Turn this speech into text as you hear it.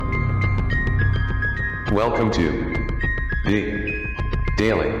Welcome to the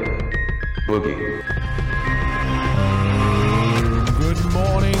Daily Boogie. Good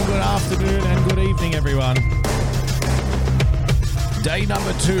morning, good afternoon, and good evening, everyone. Day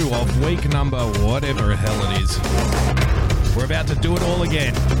number 2 of week number whatever the hell it is. We're about to do it all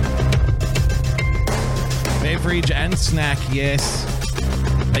again. Beverage and snack, yes.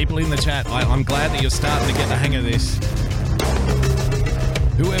 People in the chat, I'm glad that you're starting to get the hang of this.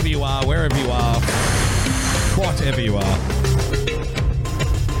 Whoever you are, wherever you are, whatever you are.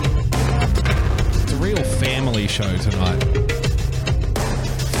 It's a real family show tonight.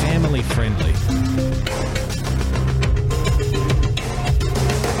 Family friendly.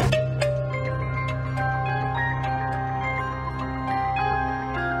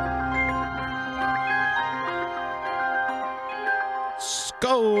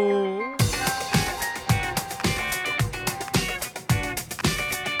 Go!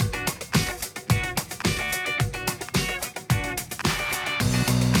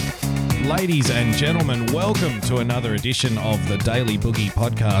 Ladies and gentlemen, welcome to another edition of the Daily Boogie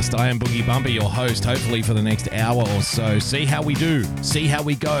Podcast. I am Boogie Bumper, your host, hopefully for the next hour or so. See how we do, see how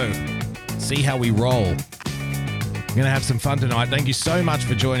we go, see how we roll. We're going to have some fun tonight. Thank you so much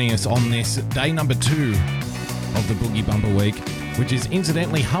for joining us on this day number 2 of the Boogie Bumper week, which is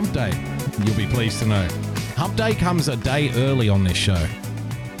incidentally Hump Day, you'll be pleased to know. Hump Day comes a day early on this show.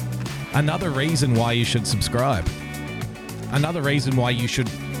 Another reason why you should subscribe. Another reason why you should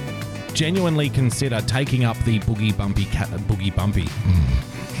genuinely consider taking up the the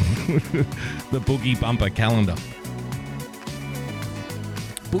Boogie Bumper calendar.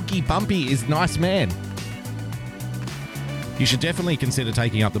 Boogie Bumpy is nice man. You should definitely consider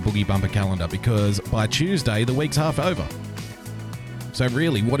taking up the Boogie Bumper calendar because by Tuesday the week's half over. So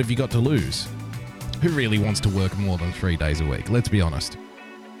really, what have you got to lose? Who really wants to work more than 3 days a week? Let's be honest.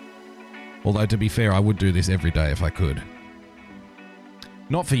 Although to be fair, I would do this every day if I could.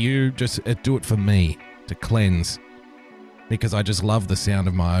 Not for you, just do it for me, to cleanse. Because I just love the sound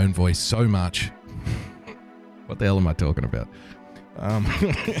of my own voice so much. What the hell am I talking about?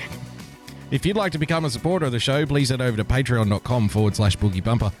 If you'd like to become a supporter of the show, please head over to patreon.com/Boogie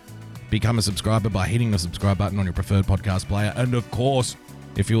Bumper. Become a subscriber by hitting the subscribe button on your preferred podcast player. And of course,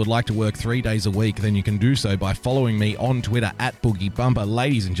 if you would like to work 3 days a week, then you can do so by following me on Twitter @Boogie Bumper.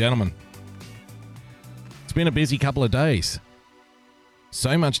 Ladies and gentlemen, it's been a busy couple of days.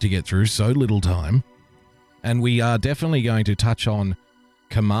 So much to get through, so little time. And we are definitely going to touch on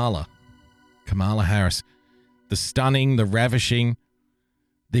Kamala Harris. The stunning, the ravishing,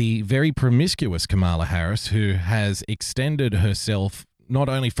 the very promiscuous Kamala Harris, who has extended herself not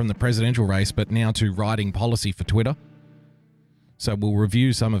only from the presidential race, but now to writing policy for Twitter. So we'll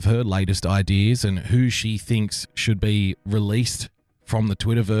review some of her latest ideas and who she thinks should be released from the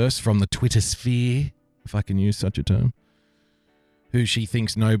Twitterverse, from the Twitter sphere, if I can use such a term. Who she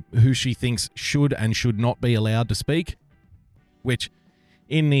thinks should and should not be allowed to speak, which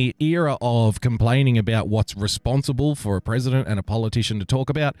in the era of complaining about what's responsible for a president and a politician to talk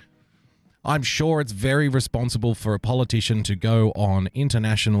about, I'm sure it's very responsible for a politician to go on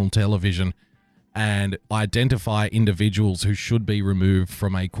international television and identify individuals who should be removed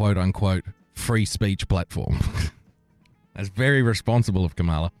from a quote-unquote free speech platform. That's very responsible of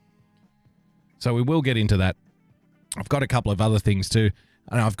Kamala. So we will get into that. I've got a couple of other things too,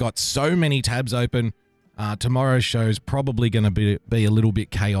 and I've got so many tabs open. Tomorrow's show's probably going to be a little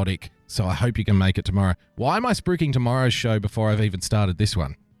bit chaotic, so I hope you can make it tomorrow. Why am I spruiking tomorrow's show before I've even started this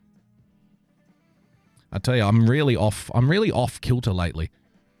one? I tell you, I'm really off kilter lately.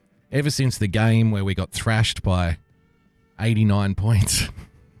 Ever since the game where we got thrashed by 89 points.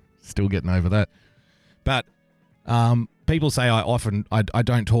 Still getting over that. But people say I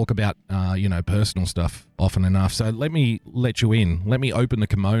don't talk about personal stuff often enough. So let me let you in. Let me open the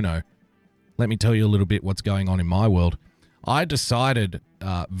kimono. Let me tell you a little bit what's going on in my world. I decided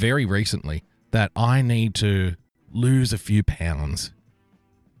very recently that I need to lose a few pounds.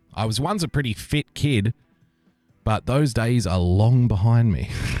 I was once a pretty fit kid, but those days are long behind me.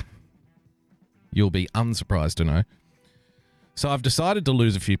 You'll be unsurprised to know. So I've decided to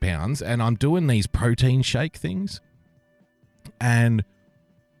lose a few pounds, and I'm doing these protein shake things. And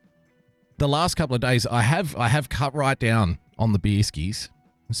the last couple of days, I have cut right down on the beer skis.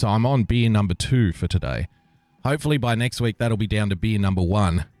 So I'm on beer number 2 for today. Hopefully by next week, that'll be down to beer number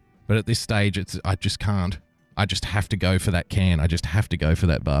 1. But at this stage, I just can't. I just have to go for that can. I just have to go for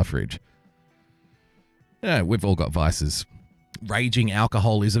that bar fridge. Yeah, we've all got vices. Raging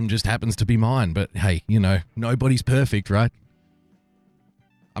alcoholism just happens to be mine. But hey, nobody's perfect, right?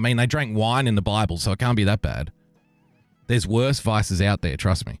 I mean, they drank wine in the Bible, so it can't be that bad. There's worse vices out there,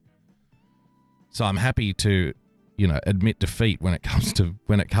 trust me. So I'm happy to, admit defeat when it comes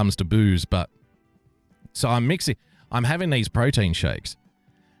to booze. But so I'm having these protein shakes,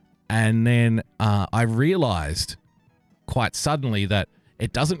 and then I realized quite suddenly that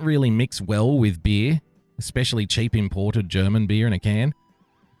it doesn't really mix well with beer, especially cheap imported German beer in a can.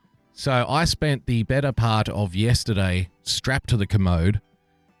 So I spent the better part of yesterday strapped to the commode,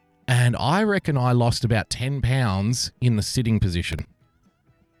 and I reckon I lost about 10 pounds in the sitting position.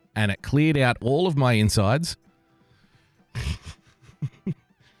 And it cleared out all of my insides.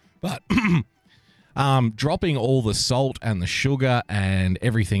 But dropping all the salt and the sugar and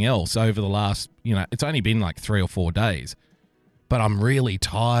everything else over the last, it's only been like 3 or 4 days. But I'm really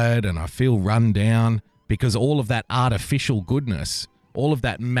tired and I feel run down because all of that artificial goodness, all of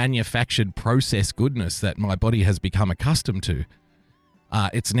that manufactured processed goodness that my body has become accustomed to,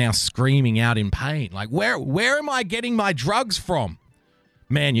 it's now screaming out in pain. Like, where am I getting my drugs from?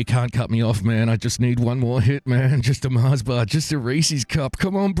 Man, you can't cut me off, man. I just need one more hit, man. Just a Mars bar, just a Reese's cup.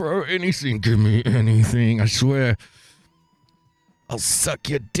 Come on, bro. Anything. Give me anything. I swear. I'll suck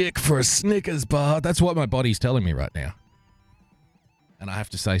your dick for a Snickers bar. That's what my body's telling me right now. And I have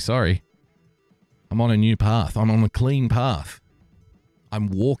to say sorry. I'm on a new path. I'm on a clean path. I'm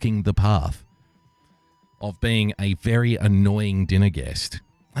walking the path of being a very annoying dinner guest.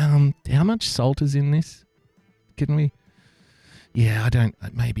 How much salt is in this? Can we... Yeah, I don't...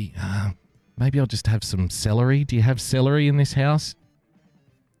 Maybe I'll just have some celery. Do you have celery in this house?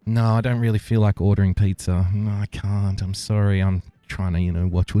 No, I don't really feel like ordering pizza. No, I can't. I'm sorry. I'm trying to,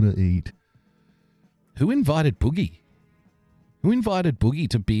 watch what I eat. Who invited Boogie? Who invited Boogie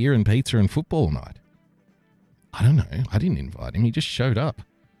to beer and pizza and football night? I don't know. I didn't invite him. He just showed up.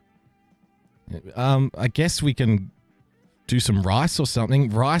 I guess we can do some rice or something.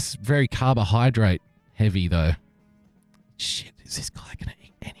 Rice, very carbohydrate heavy, though. Shit, is this guy going to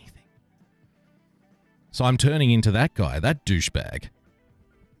eat anything? So I'm turning into that guy, that douchebag.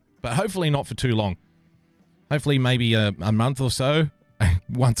 But hopefully not for too long. Hopefully maybe a month or so,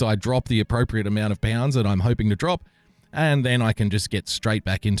 once I drop the appropriate amount of pounds that I'm hoping to drop, and then I can just get straight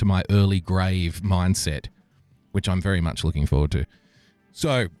back into my early grave mindset, which I'm very much looking forward to.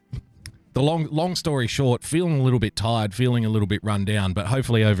 So, the long story short, feeling a little bit tired, feeling a little bit run down, but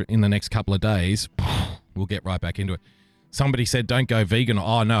hopefully over in the next couple of days, we'll get right back into it. Somebody said, "Don't go vegan."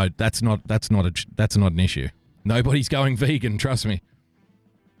 Oh no, that's not an issue. Nobody's going vegan, trust me.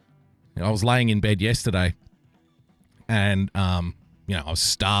 I was laying in bed yesterday, and I was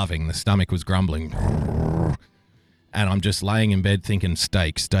starving. The stomach was grumbling, and I'm just laying in bed thinking,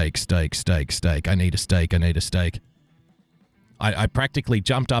 steak. I need a steak. I practically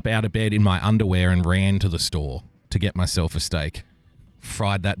jumped up out of bed in my underwear and ran to the store to get myself a steak.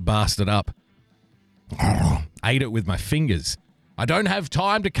 Fried that bastard up. Ate it with my fingers. I don't have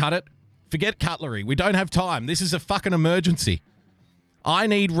time to cut it. Forget cutlery. We don't have time. This is a fucking emergency. I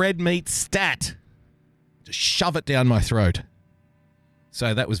need red meat stat. Just shove it down my throat.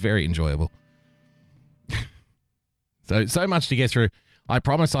 So that was very enjoyable. So much to get through. I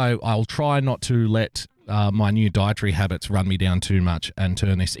promise I'll try not to let my new dietary habits run me down too much and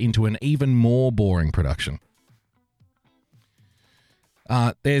turn this into an even more boring production.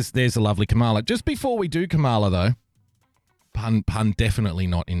 There's a lovely Kamala. Just before we do Kamala, though, pun definitely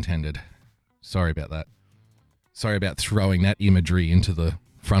not intended. Sorry about that. Sorry about throwing that imagery into the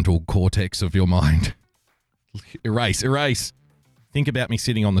frontal cortex of your mind. Erase. Think about me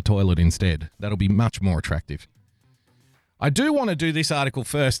sitting on the toilet instead. That'll be much more attractive. I do want to do this article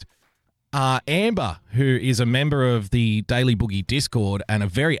first. Amber, who is a member of the Daily Boogie Discord and a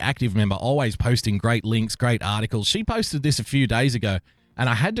very active member, always posting great links, great articles. She posted this a few days ago, and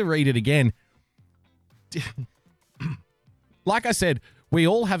I had to read it again. Like I said, we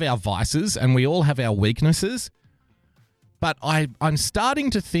all have our vices and we all have our weaknesses, but I'm starting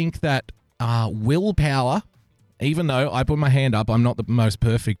to think that willpower, even though I put my hand up, I'm not the most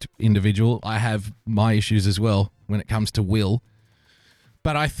perfect individual. I have my issues as well when it comes to will.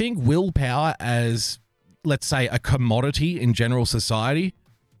 But I think willpower as, let's say, a commodity in general society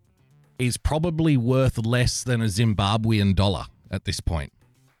is probably worth less than a Zimbabwean dollar at this point.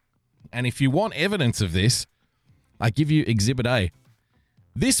 And if you want evidence of this, I give you Exhibit A.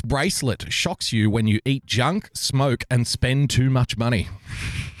 This bracelet shocks you when you eat junk, smoke, and spend too much money.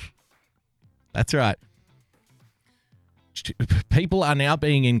 That's right. People are now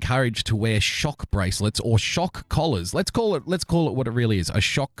being encouraged to wear shock bracelets or shock collars. Let's call it what it really is, a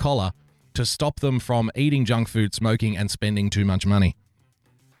shock collar, to stop them from eating junk food, smoking, and spending too much money.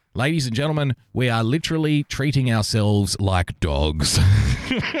 Ladies and gentlemen, we are literally treating ourselves like dogs.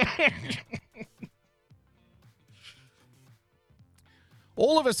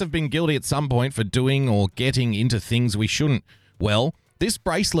 All of us have been guilty at some point for doing or getting into things we shouldn't. Well, this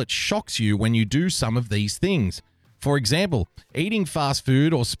bracelet shocks you when you do some of these things. For example, eating fast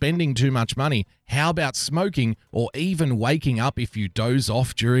food or spending too much money. How about smoking or even waking up if you doze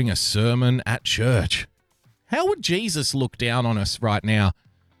off during a sermon at church? How would Jesus look down on us right now?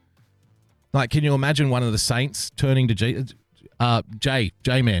 Like, can you imagine one of the saints turning to Jesus?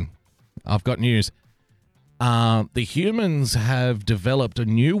 J-Man, I've got news. The humans have developed a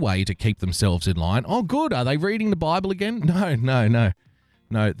new way to keep themselves in line. Oh, good. Are they reading the Bible again?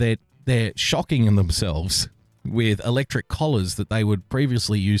 No, they're shocking themselves with electric collars that they would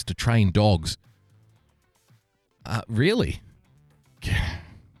previously use to train dogs. Really?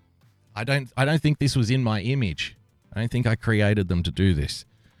 I don't think this was in my image. I don't think I created them to do this.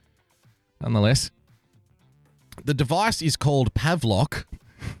 Nonetheless, the device is called Pavlok.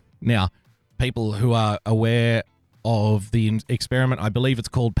 Now, people who are aware of the experiment, I believe it's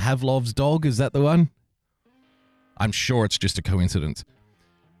called Pavlov's dog. Is that the one? I'm sure it's just a coincidence.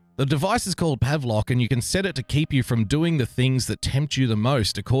 The device is called Pavlok, and you can set it to keep you from doing the things that tempt you the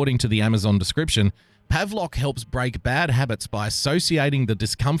most. According to the Amazon description, Pavlok helps break bad habits by associating the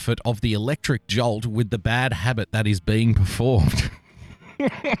discomfort of the electric jolt with the bad habit that is being performed.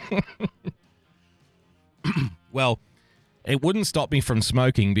 Well, it wouldn't stop me from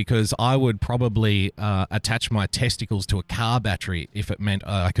smoking because I would probably attach my testicles to a car battery if it meant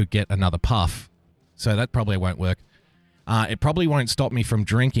I could get another puff. So that probably won't work. It probably won't stop me from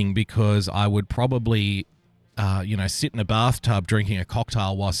drinking because I would probably, sit in a bathtub drinking a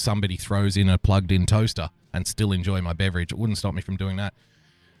cocktail while somebody throws in a plugged-in toaster and still enjoy my beverage. It wouldn't stop me from doing that.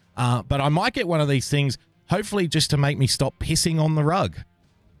 But I might get one of these things, hopefully just to make me stop pissing on the rug.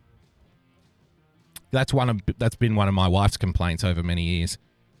 That's been one of my wife's complaints over many years.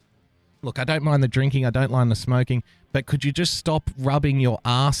 Look, I don't mind the drinking, I don't mind the smoking, but could you just stop rubbing your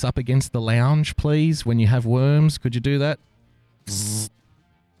ass up against the lounge, please, when you have worms? Could you do that?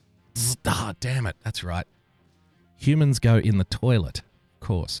 Ah, damn it. That's right. Humans go in the toilet, of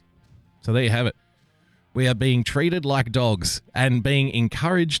course. So there you have it. We are being treated like dogs and being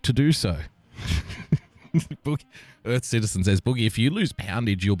encouraged to do so. Earth Citizen says, Boogie, if you lose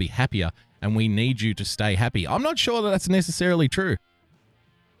poundage, you'll be happier, and we need you to stay happy. I'm not sure that that's necessarily true.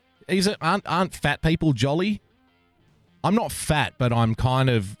 Aren't fat people jolly? I'm not fat, but I'm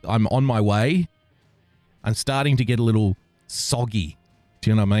on my way. I'm starting to get a little soggy.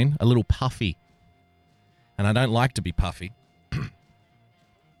 Do you know what I mean? A little puffy. And I don't like to be puffy.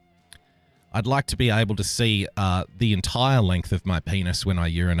 I'd like to be able to see the entire length of my penis when I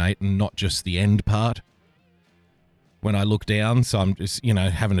urinate and not just the end part when I look down. So I'm just,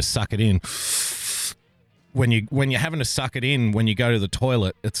 having to suck it in. When you're having to suck it in when you go to the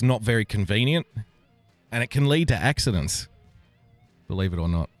toilet, it's not very convenient, and it can lead to accidents, believe it or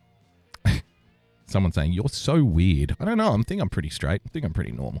not. Someone saying, you're so weird. I don't know. I think I'm pretty straight. I think I'm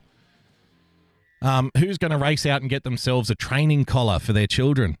pretty normal. Who's going to race out and get themselves a training collar for their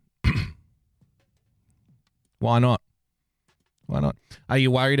children? Why not? Why not? Are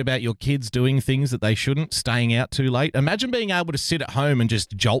you worried about your kids doing things that they shouldn't, staying out too late? Imagine being able to sit at home and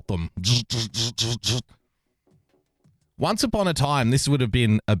just jolt them. Once upon a time, this would have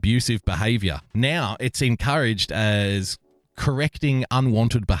been abusive behavior. Now it's encouraged as correcting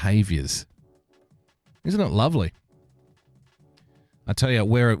unwanted behaviors. Isn't it lovely? I tell you,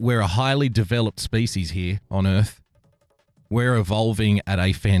 we're a highly developed species here on Earth. We're evolving at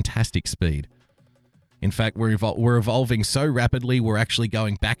a fantastic speed. In fact, we're evolving so rapidly, we're actually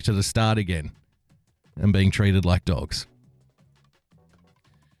going back to the start again and being treated like dogs.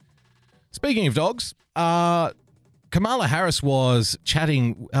 Speaking of dogs, Kamala Harris was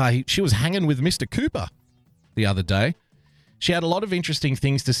chatting, she was hanging with Mr. Cooper the other day. She had a lot of interesting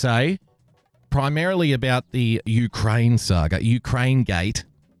things to say, primarily about the Ukraine saga, Ukraine Gate,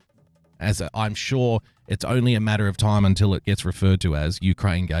 as I'm sure it's only a matter of time until it gets referred to as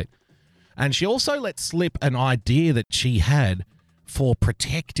Ukraine Gate. And she also let slip an idea that she had for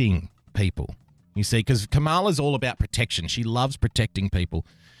protecting people. You see, because Kamala's all about protection. She loves protecting people.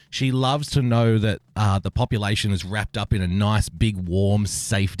 She loves to know that the population is wrapped up in a nice, big, warm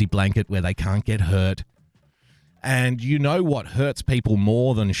safety blanket where they can't get hurt. And you know what hurts people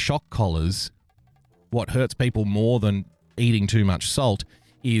more than shock collars, what hurts people more than eating too much salt,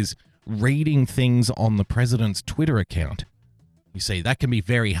 is reading things on the president's Twitter account. You see, that can be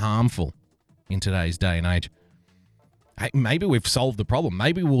very harmful in today's day and age. Hey, maybe we've solved the problem.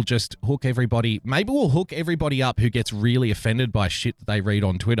 Maybe we'll just hook everybody. Maybe we'll hook everybody up who gets really offended by shit that they read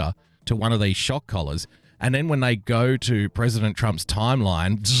on Twitter to one of these shock collars. And then when they go to President Trump's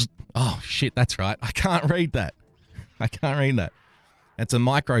timeline, oh shit, that's right. I can't read that. It's a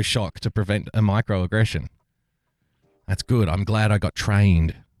micro shock to prevent a microaggression. That's good. I'm glad I got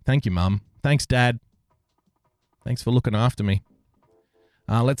trained. Thank you, Mum. Thanks, Dad. Thanks for looking after me.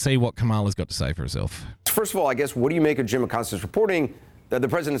 Let's see what Kamala's got to say for herself. First of all, I guess, what do you make of Jim Acosta's reporting that the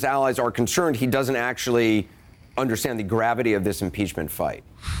president's allies are concerned he doesn't actually understand the gravity of this impeachment fight?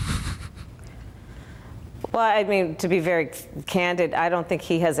 Well, I mean, to be very candid, I don't think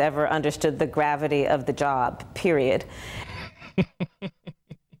he has ever understood the gravity of the job, period.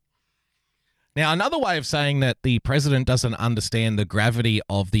 Now, another way of saying that the president doesn't understand the gravity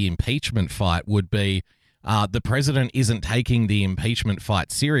of the impeachment fight would be the president isn't taking the impeachment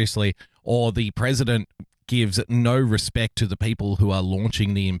fight seriously, or the president gives no respect to the people who are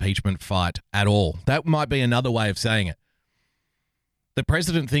launching the impeachment fight at all. That might be another way of saying it. The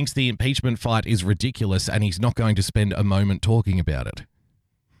president thinks the impeachment fight is ridiculous and he's not going to spend a moment talking about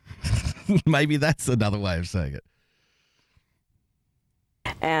it. Maybe that's another way of saying it.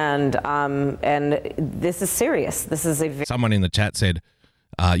 And this is serious. This is a Someone in the chat said,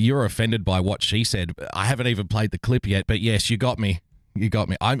 you're offended by what she said. I haven't even played the clip yet, but yes, you got me. You got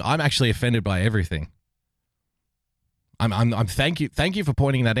me. I'm actually offended by everything. I'm thank you for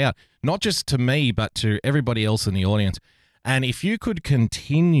pointing that out, not just to me, but to everybody else in the audience. And if you could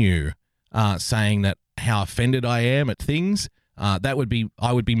continue saying that how offended I am at things, I would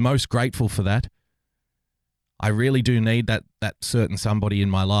be most grateful for that. I really do need that certain somebody in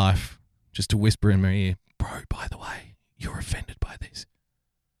my life just to whisper in my ear, bro, by the way, you're offended by this.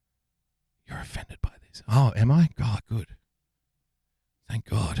 You're offended by this. Oh, am I? God, good. Thank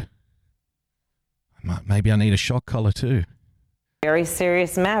God. Maybe I need a shock collar too. very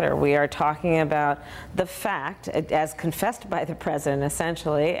serious matter. We are talking about the fact, as confessed by the president,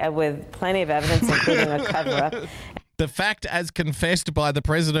 essentially, with plenty of evidence, including a cover-up. The fact as confessed by the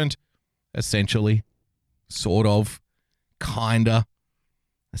president, essentially, sort of, kinda,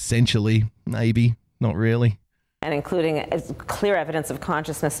 essentially, maybe, not really. And including clear evidence of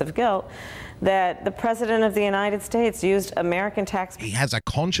consciousness of guilt, that the president of the United States used American taxpayers. He has a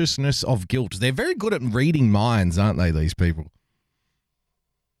consciousness of guilt. They're very good at reading minds, aren't they, these people?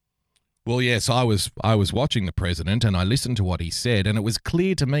 Well, yes, I was watching the president and I listened to what he said, and it was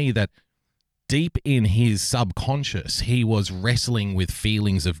clear to me that deep in his subconscious, he was wrestling with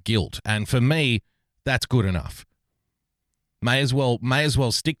feelings of guilt. And for me, that's good enough. May as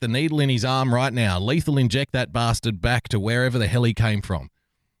well stick the needle in his arm right now. Lethal inject that bastard back to wherever the hell he came from.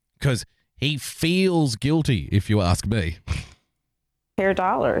 Because he feels guilty, if you ask me.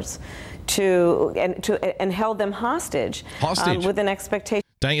 Dollars and held them hostage. With an expectation.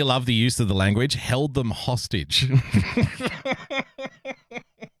 Don't you love the use of the language? Held them hostage.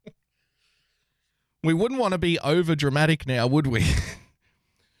 We wouldn't want to be over dramatic now, would we?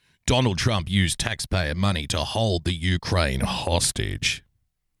 Donald Trump used taxpayer money to hold the Ukraine hostage.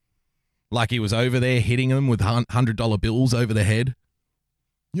 Like he was over there hitting them with $100 bills over the head.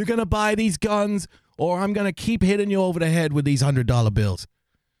 You're going to buy these guns or I'm going to keep hitting you over the head with these $100 bills.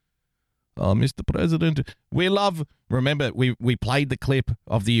 Oh, Mr. President, remember, we played the clip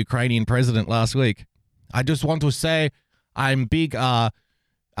of the Ukrainian president last week. I just want to say I'm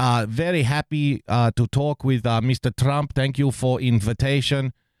very happy to talk with Mr. Trump. Thank you for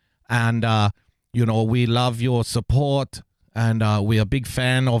invitation. And, we love your support, and we're a big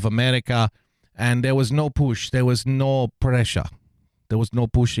fan of America. And there was no push. There was no pressure. There was no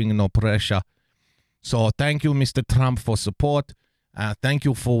pushing and no pressure. So thank you, Mr. Trump, for support. Thank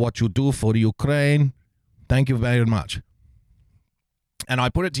you for what you do for Ukraine. Thank you very much. And I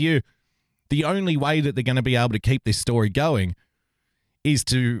put it to you, the only way that they're going to be able to keep this story going is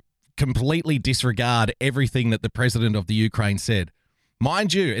to completely disregard everything that the president of the Ukraine said.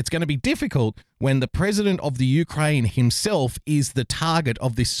 Mind you, it's going to be difficult when the president of the Ukraine himself is the target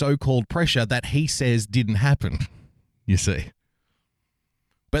of this so-called pressure that he says didn't happen, you see.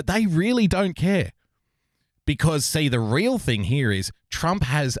 But they really don't care. Because, see, the real thing here is Trump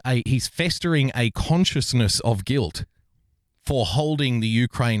he's festering a consciousness of guilt for holding the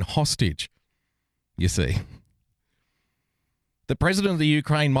Ukraine hostage, you see. The president of the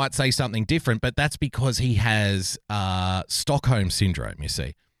Ukraine might say something different, but that's because he has Stockholm syndrome, you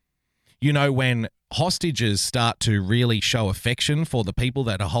see. You know, when hostages start to really show affection for the people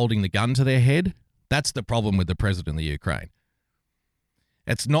that are holding the gun to their head, that's the problem with the president of the Ukraine.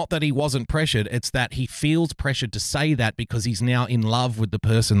 It's not that he wasn't pressured, it's that he feels pressured to say that because he's now in love with the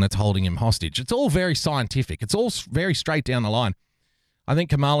person that's holding him hostage. It's all very scientific. It's all very straight down the line. I think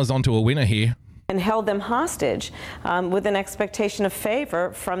Kamala's onto a winner here. and held them hostage with an expectation of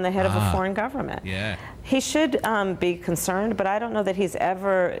favor from the head of a foreign government. Yeah. He should be concerned, but I don't know that he's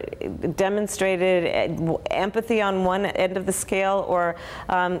ever demonstrated empathy on one end of the scale or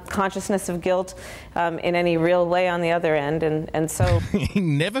consciousness of guilt in any real way on the other end. And so he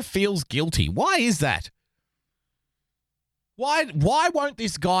never feels guilty. Why is that? Why won't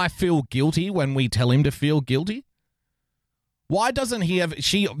this guy feel guilty when we tell him to feel guilty? Why doesn't he have...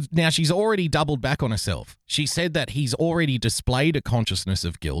 Now, she's already doubled back on herself. She said that he's already displayed a consciousness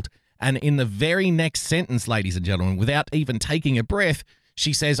of guilt. And in the very next sentence, ladies and gentlemen, without even taking a breath,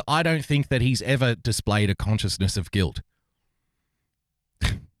 she says, I don't think that he's ever displayed a consciousness of guilt.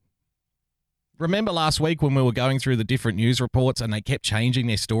 Remember last week when we were going through the different news reports and they kept changing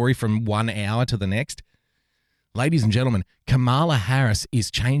their story from 1 hour to the next? Ladies and gentlemen, Kamala Harris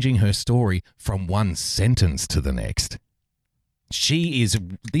is changing her story from one sentence to the next.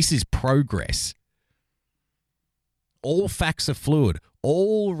 This is progress. All facts are fluid.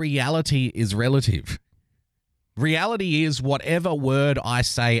 All reality is relative. Reality is whatever word I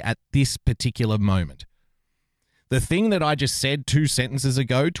say at this particular moment. The thing that I just said 2 sentences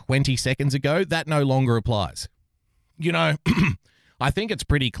ago, 20 seconds ago, that no longer applies. You know, I think it's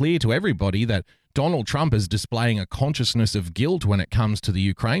pretty clear to everybody that Donald Trump is displaying a consciousness of guilt when it comes to the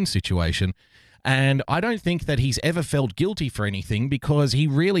Ukraine situation. And I don't think that he's ever felt guilty for anything because he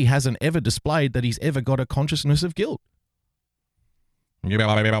really hasn't ever displayed that he's ever got a consciousness of guilt.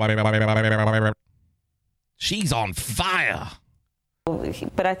 She's on fire.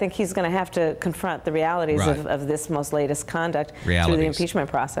 But I think he's going to have to confront the realities of this most latest conduct through the impeachment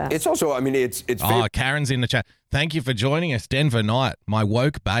process. It's also, I mean, it's. Karen's in the chat. Thank you for joining us, Denver Knight, my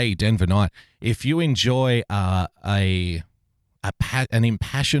woke bae, Denver Knight. If you enjoy an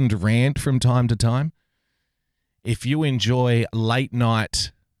impassioned rant from time to time, if you enjoy late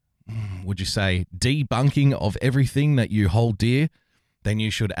night, would you say, debunking of everything that you hold dear, then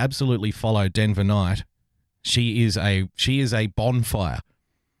you should absolutely follow Denver Knight. She is a bonfire.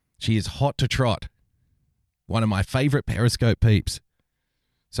 She is hot to trot. One of my favorite Periscope peeps.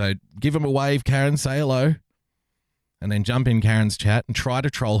 So give him a wave, Karen, say hello, and then jump in Karen's chat and try to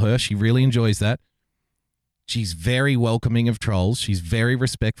troll her. She really enjoys that. She's very welcoming of trolls. She's very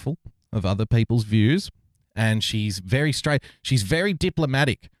respectful of other people's views, and she's very straight. She's very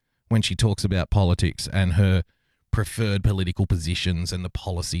diplomatic when she talks about politics and her preferred political positions and the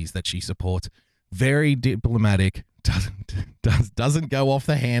policies that she supports. Very diplomatic, doesn't go off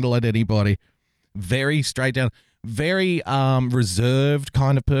the handle at anybody. Very straight down, very reserved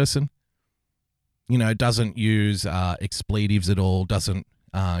kind of person. You know, doesn't use expletives at all, doesn't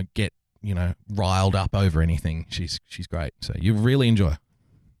get, riled up over anything. She's great. So you really enjoy.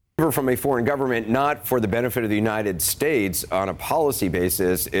 From a foreign government, not for the benefit of the United States on a policy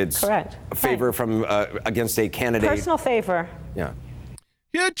basis. It's correct. A favor from against a candidate. Personal favor. Yeah.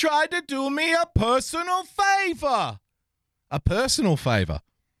 You tried to do me a personal favor. A personal favor.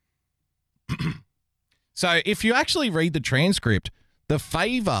 So if you actually read the transcript, the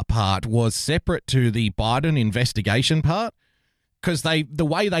favor part was separate to the Biden investigation part, because the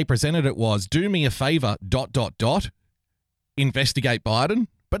way they presented it was, do me a favor, ... investigate Biden.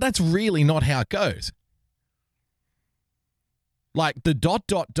 But that's really not how it goes. Like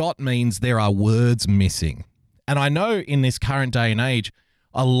the ... means there are words missing. And I know in this current day and age,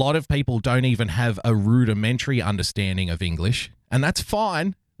 a lot of people don't even have a rudimentary understanding of English. And that's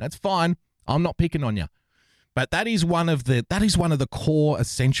fine. That's fine. I'm not picking on you. But that is one of the core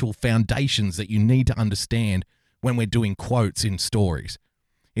essential foundations that you need to understand when we're doing quotes in stories.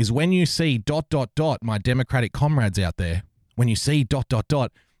 Is when you see ... my Democratic comrades out there, when you see ...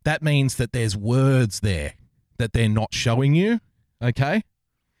 that means that there's words there that they're not showing you, okay?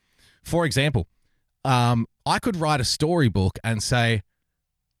 For example, I could write a storybook and say,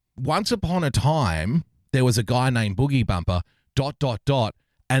 once upon a time, there was a guy named Boogie Bumper, ...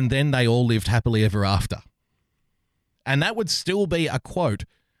 and then they all lived happily ever after. And that would still be a quote.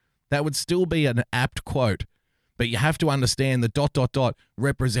 That would still be an apt quote. But you have to understand the ...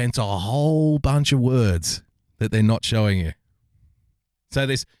 represents a whole bunch of words that they're not showing you. So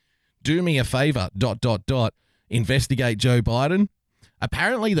this, do me a favor, ... investigate Joe Biden.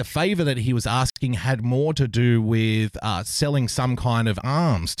 Apparently the favor that he was asking had more to do with selling some kind of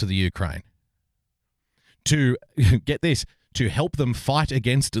arms to the Ukraine. To, get this, to help them fight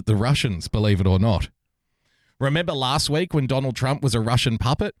against the Russians, believe it or not. Remember last week when Donald Trump was a Russian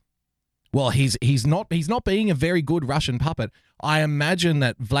puppet? Well, he's not being a very good Russian puppet. I imagine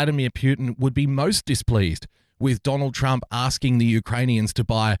that Vladimir Putin would be most displeased with Donald Trump asking the Ukrainians to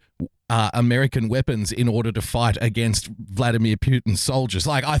buy American weapons in order to fight against Vladimir Putin's soldiers.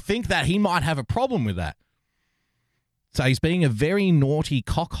 Like, I think that he might have a problem with that. So he's being a very naughty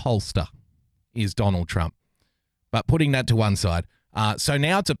cockholster, is Donald Trump. But putting that to one side. So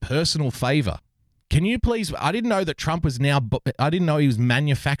now it's a personal favor. Can you please, I didn't know that Trump was now, I didn't know he was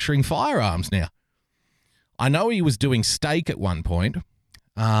manufacturing firearms now. I know he was doing steak at one point.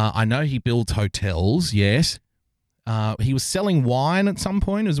 I know he builds hotels, yes. He was selling wine at some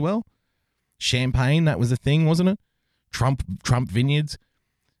point as well. Champagne, that was a thing, wasn't it? Trump vineyards.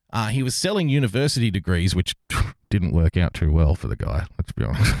 He was selling university degrees, which didn't work out too well for the guy, let's be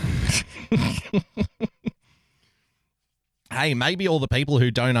honest. Hey, maybe all the people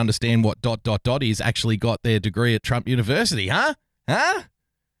who don't understand what ... is actually got their degree at Trump University, huh? Huh?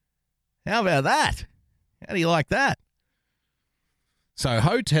 How about that? How do you like that? So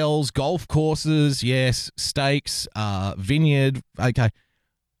hotels, golf courses, yes, steaks, vineyard, okay.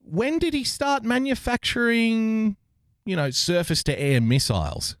 When did he start manufacturing, surface-to-air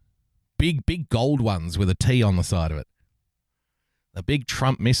missiles? Big gold ones with a T on the side of it. The big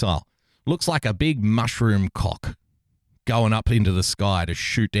Trump missile. Looks like a big mushroom cock going up into the sky to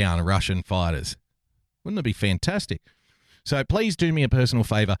shoot down Russian fighters. Wouldn't it be fantastic? So please do me a personal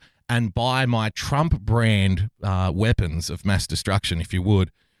favor and buy my Trump brand weapons of mass destruction, if you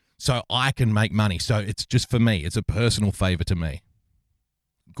would, so I can make money. So it's just for me. It's a personal favor to me.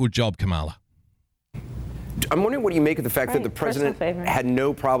 Good job, Kamala. I'm wondering what you make of the fact that the president had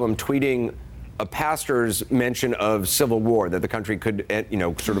no problem tweeting a pastor's mention of civil war, that the country could,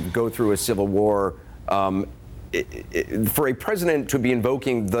 sort of go through a civil war. For a president to be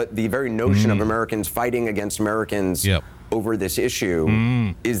invoking the very notion of Americans fighting against Americans over this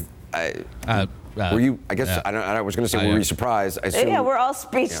issue is. Were you? I guess I was going to say, were you surprised? Yeah, we're all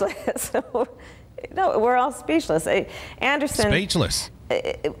speechless. Yeah. No, we're all speechless. Anderson. Speechless.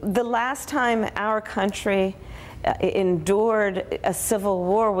 The last time our country endured a civil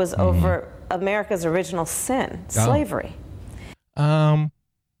war was over America's original sin, slavery.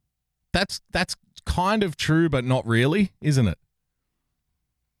 That's kind of true, but not really, isn't it?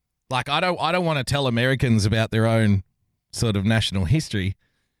 Like, I don't want to tell Americans about their own sort of national history,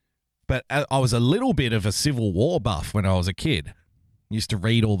 but I was a little bit of a Civil War buff when I was a kid. Used to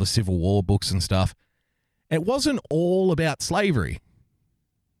read all the Civil War books and stuff. It wasn't all about slavery.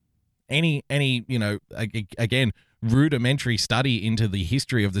 Any again, rudimentary study into the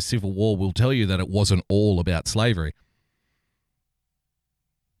history of the Civil War will tell you that it wasn't all about slavery.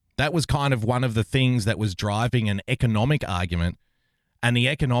 That was kind of one of the things that was driving an economic argument, and the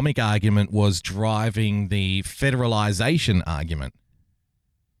economic argument was driving the federalization argument.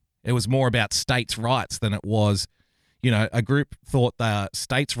 It was more about states' rights than it was, a group thought that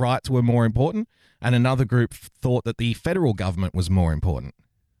states' rights were more important, and another group thought that the federal government was more important.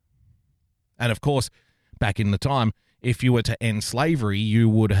 And of course, back in the time, if you were to end slavery, you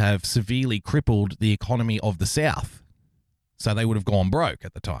would have severely crippled the economy of the South. So they would have gone broke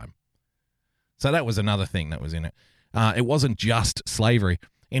at the time. So that was another thing that was in it. It wasn't just slavery.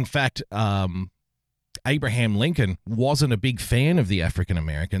 In fact, Abraham Lincoln wasn't a big fan of the African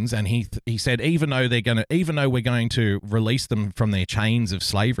Americans, and he said even though we're going to release them from their chains of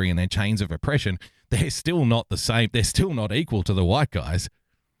slavery and their chains of oppression, they're still not the same. They're still not equal to the white guys.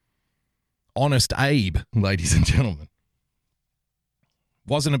 Honest Abe, ladies and gentlemen,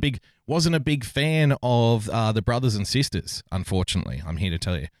 wasn't a big fan of the brothers and sisters. Unfortunately, I'm here to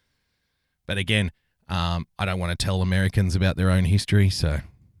tell you. But again, I don't want to tell Americans about their own history, so.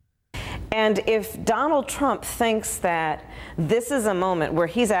 And if Donald Trump thinks that this is a moment where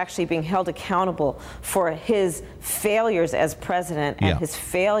he's actually being held accountable for his failures as president and his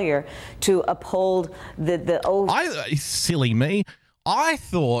failure to uphold the oath. Silly me. I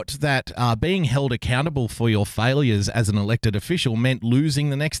thought that being held accountable for your failures as an elected official meant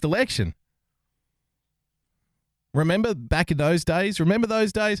losing the next election. Remember back in those days? Remember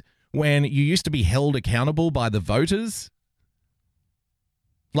those days when you used to be held accountable by the voters?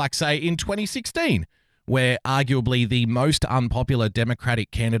 Like, say, in 2016, where arguably the most unpopular Democratic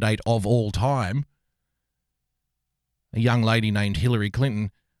candidate of all time, a young lady named Hillary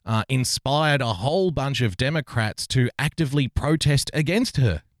Clinton, inspired a whole bunch of Democrats to actively protest against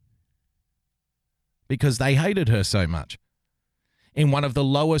her because they hated her so much in one of the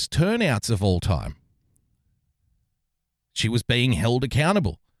lowest turnouts of all time. She was being held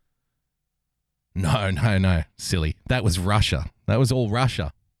accountable. No, silly. That was Russia. That was all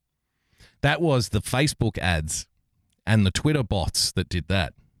Russia. That was the Facebook ads and the Twitter bots that did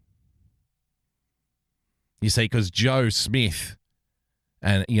that. You see, because Joe Smith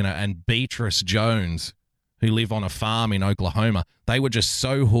and Beatrice Jones, who live on a farm in Oklahoma, they were just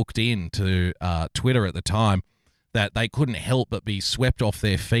so hooked into Twitter at the time that they couldn't help but be swept off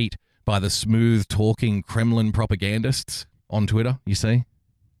their feet by the smooth-talking Kremlin propagandists on Twitter, you see?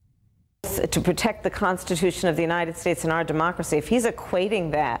 To protect the Constitution of the United States and our democracy, if he's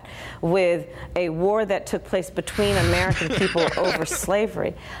equating that with a war that took place between American people over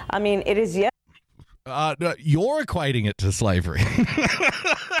slavery, I mean, it is yet. No, you're equating it to slavery.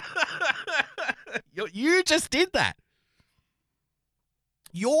 You just did that.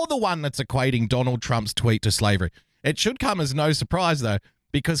 You're the one that's equating Donald Trump's tweet to slavery. It should come as no surprise, though,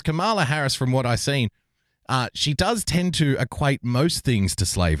 because Kamala Harris, from what I've seen, she does tend to equate most things to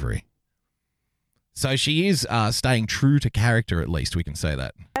slavery. So she is staying true to character, at least we can say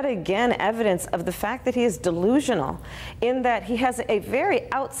that. Yet again, evidence of the fact that he is delusional in that he has a very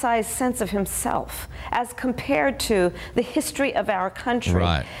outsized sense of himself as compared to the history of our country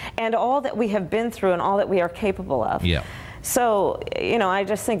and all that we have been through and all that we are capable of. Yeah. So, you know, I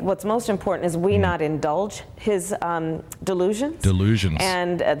just think what's most important is we not indulge his delusions.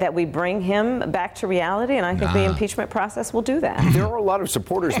 And that we bring him back to reality. And I think the impeachment process will do that. There are a lot of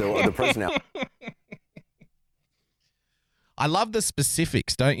supporters, though, of the president now. I love the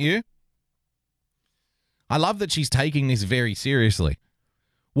specifics, don't you? I love that she's taking this very seriously.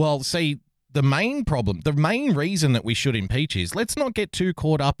 Well, see, the main problem, the main reason that we should impeach is let's not get too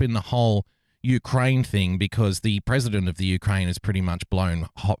caught up in the whole Ukraine thing, because the president of the Ukraine has pretty much blown,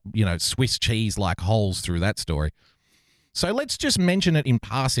 you know, Swiss cheese like holes through that story. So let's just mention it in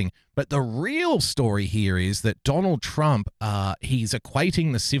passing. But the real story here is that Donald Trump, he's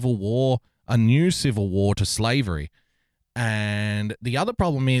equating the Civil War, a new Civil War, to slavery. And the other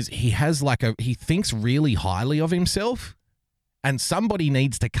problem is he thinks really highly of himself, and somebody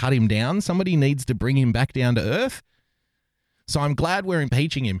needs to cut him down. Somebody needs to bring him back down to earth. So I'm glad we're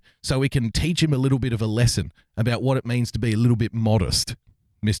impeaching him so we can teach him a little bit of a lesson about what it means to be a little bit modest,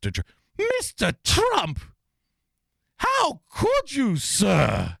 Mr. Mr. Trump! How could you,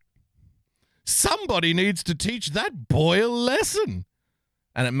 sir? Somebody needs to teach that boy a lesson.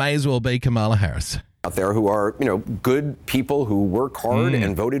 And it may as well be Kamala Harris. Out there who are, you know, good people who work hard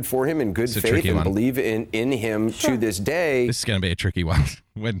and voted for him in good faith and believe in him to this day. This is going to be a tricky one.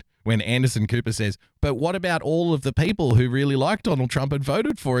 When Anderson Cooper says, but what about all of the people who really like Donald Trump and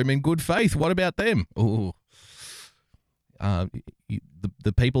voted for him in good faith? What about them? Ooh.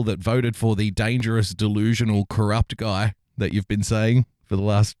 The people that voted for the dangerous, delusional, corrupt guy that you've been saying for the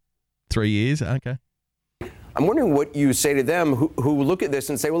last 3 years? Okay. I'm wondering what you say to them who look at this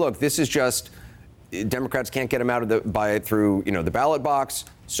and say, well, look, this is just... Democrats can't get him out of by it through, you know, the ballot box.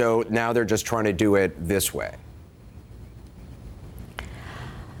 So now they're just trying to do it this way.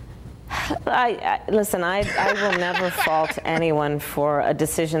 Listen, I will never fault anyone for a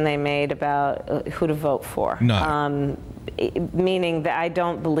decision they made about who to vote for. No. Meaning that I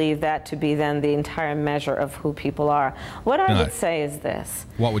don't believe that to be then the entire measure of who people are. What I would say is this.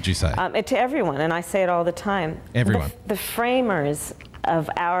 What would you say? To everyone, and I say it all the time. Everyone. The framers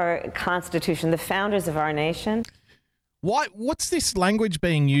of our Constitution, the founders of our nation. What's this language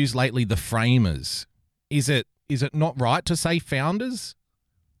being used lately, the framers? Is it not right to say founders?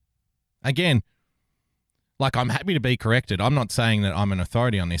 Again, like, I'm happy to be corrected. I'm not saying that I'm an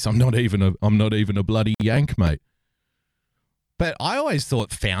authority on this. I'm not even a bloody yank, mate. But I always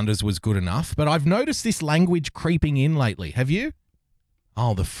thought founders was good enough, but I've noticed this language creeping in lately. Have you?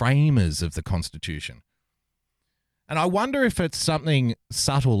 Oh, the framers of the Constitution. And I wonder if it's something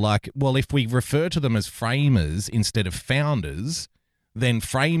subtle like, well, if we refer to them as framers instead of founders, then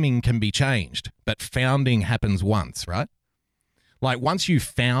framing can be changed. But founding happens once, right? Like, once you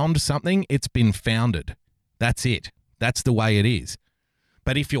found something, it's been founded. That's it. That's the way it is.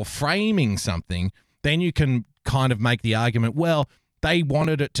 But if you're framing something, then you can kind of make the argument, well, they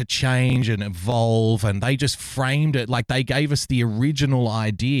wanted it to change and evolve, and they just framed it like they gave us the original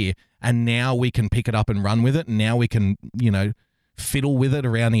idea, and now we can pick it up and run with it, and now we can, you know, fiddle with it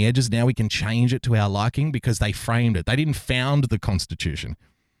around the edges. Now we can change it to our liking because they framed it. They didn't found the Constitution.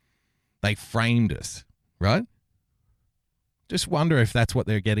 They framed us, right? Just wonder if that's what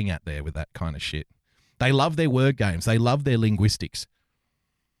they're getting at there with that kind of shit. They love their word games. They love their linguistics.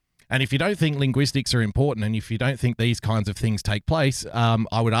 And if you don't think linguistics are important, and if you don't think these kinds of things take place,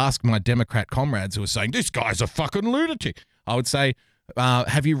 I would ask my Democrat comrades who are saying, this guy's a fucking lunatic. I would say,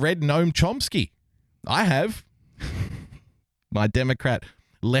 have you read Noam Chomsky? I have. My Democrat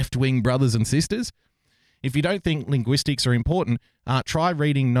left-wing brothers and sisters. If you don't think linguistics are important, try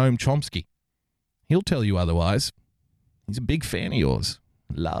reading Noam Chomsky. He'll tell you otherwise. He's a big fan of yours.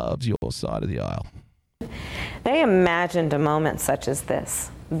 Loves your side of the aisle. They imagined a moment such as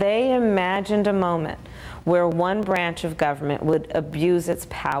this. They imagined a moment where one branch of government would abuse its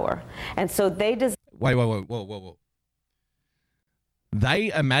power. And so they Whoa.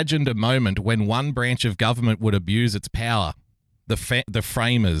 They imagined a moment when one branch of government would abuse its power. The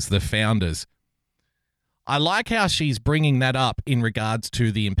framers, the founders. I like how she's bringing that up in regards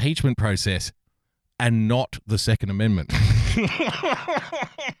to the impeachment process and not the Second Amendment.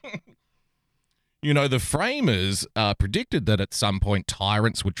 You know, the framers predicted that at some point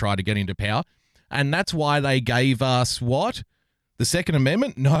tyrants would try to get into power, and that's why they gave us what? The Second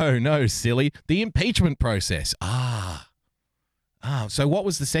Amendment? No, silly. The impeachment process. So what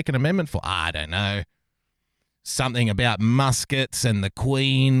was the Second Amendment for? I don't know. Something about muskets and the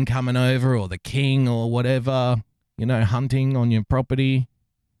Queen coming over or the King or whatever, you know, hunting on your property,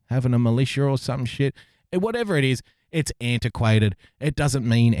 having a militia or some shit. Whatever it is, it's antiquated. It doesn't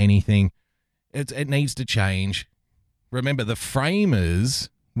mean anything. It needs to change. Remember, the framers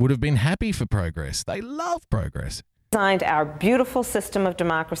would have been happy for progress. They love progress. Designed our beautiful system of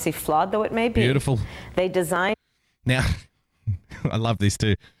democracy, flawed though it may be. Beautiful. They designed... Now, I love this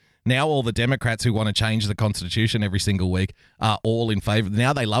too. Now all the Democrats who want to change the Constitution every single week are all in favor.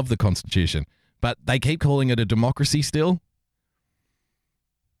 Now they love the Constitution, but they keep calling it a democracy still.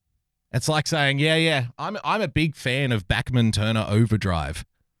 It's like saying, yeah, I'm a big fan of Bachman-Turner Overdrive.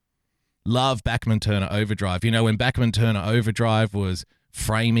 Love Bachman-Turner Overdrive. You know, when Bachman-Turner Overdrive was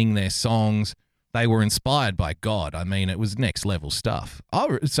framing their songs, they were inspired by God. I mean, it was next level stuff.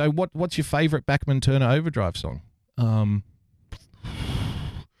 Oh, so what's your favorite Bachman-Turner Overdrive song?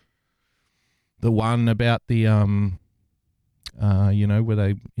 The one about the you know, where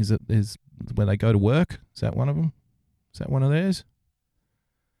they where they go to work. Is that one of them? Is that one of theirs?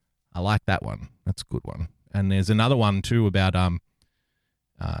 I like that one. That's a good one. And there's another one too about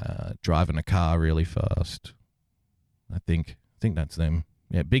driving a car really fast. I think that's them.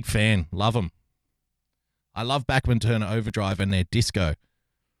 Yeah, big fan. Love them. I love Bachman-Turner Overdrive and their disco.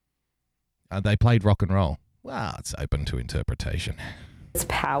 They played rock and roll. Well, it's open to interpretation. Its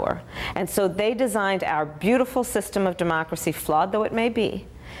power. And so they designed our beautiful system of democracy, flawed though it may be.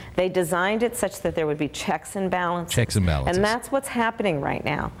 They designed it such that there would be checks and balances. Checks and balances. And that's what's happening right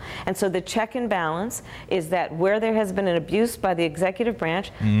now. And so the check and balance is that where there has been an abuse by the executive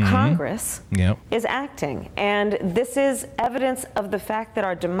branch, Congress is acting. And this is evidence of the fact that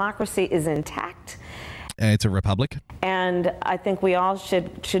our democracy is intact. It's a republic. And I think we all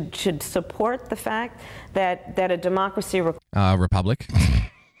should support the fact that a democracy... Republic.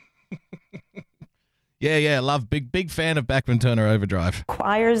 Yeah, love, big fan of Bachman-Turner Overdrive.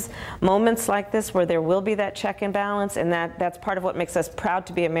 Requires moments like this where there will be that check and balance, and that's part of what makes us proud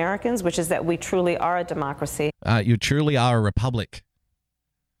to be Americans, which is that we truly are a democracy. You truly are a republic.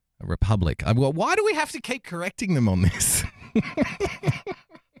 A republic. Well, why do we have to keep correcting them on this?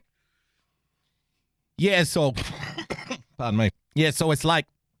 Yeah, so, pardon me. Yeah, so it's like,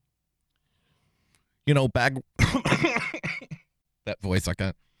 you know, that voice, I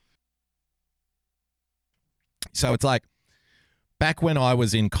can't. So it's like, back when I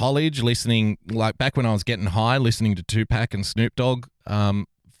was in college back when I was getting high, listening to Tupac and Snoop Dogg 4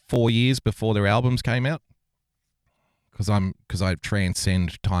 years before their albums came out. Because I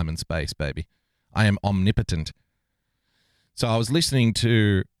transcend time and space, baby. I am omnipotent. So I was listening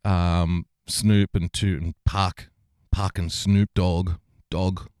to Snoop and Pac and Snoop Dogg.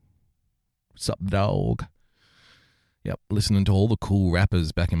 What's up, dog? Yep, listening to all the cool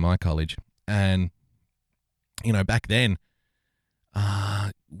rappers back in my college. And, you know, back then,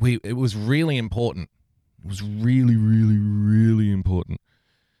 it was really important. It was really, really, really important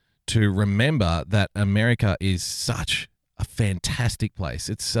to remember that America is such a fantastic place.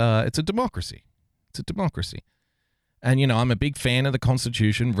 It's a democracy. It's a democracy. And, you know, I'm a big fan of the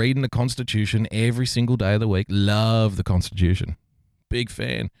Constitution, reading the Constitution every single day of the week. Love the Constitution. Big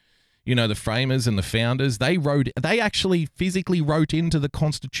fan. You know, the framers and the founders, they actually physically wrote into the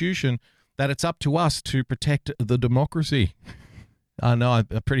Constitution that it's up to us to protect the democracy. No, I'm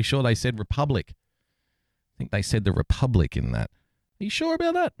pretty sure they said republic. I think they said the republic in that. Are you sure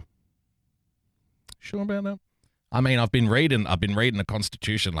about that? Sure about that? I mean, I've been reading the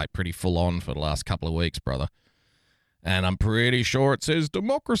Constitution like pretty full on for the last couple of weeks, brother. And I'm pretty sure it says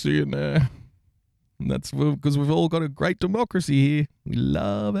democracy in there. And that's because we've all got a great democracy here. We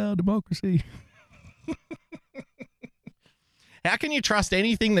love our democracy. How can you trust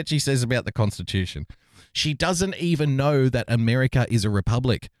anything that she says about the Constitution? She doesn't even know that America is a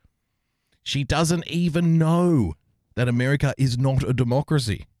republic. She doesn't even know that America is not a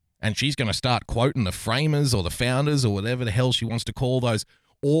democracy. And she's going to start quoting the framers or the founders or whatever the hell she wants to call those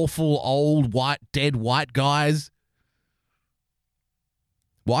awful old dead white guys.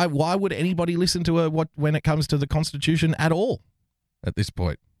 Why would anybody listen to her when it comes to the Constitution at all at this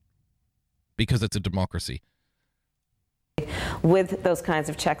point? Because it's a democracy. With those kinds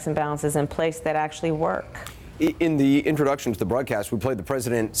of checks and balances in place that actually work. In the introduction to the broadcast, we played the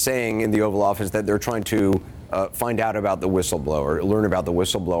president saying in the Oval Office that they're trying to find out about the whistleblower, learn about the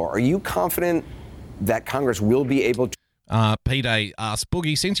whistleblower. Are you confident that Congress will be able to? P-Day asks,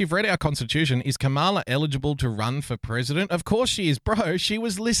 Boogie, since you've read our Constitution, is Kamala eligible to run for president? Of course she is, bro. She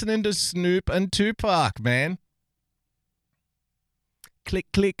was listening to Snoop and Tupac, man. Click,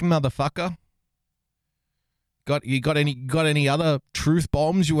 click, motherfucker. Got any other truth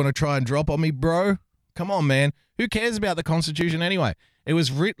bombs you want to try and drop on me, bro? Come on, man. Who cares about the Constitution anyway? It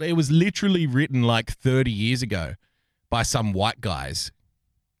was literally written like 30 years ago by some white guys.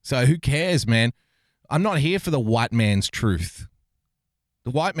 So who cares, man? I'm not here for the white man's truth.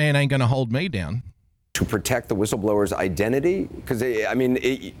 The white man ain't going to hold me down. To protect the whistleblower's identity? Because,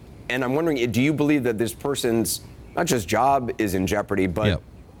 and I'm wondering, do you believe that this person's, not just job is in jeopardy, but, Yep.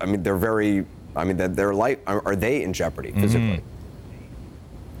 that their life, are they in jeopardy physically?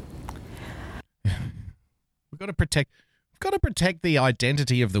 We've got to protect the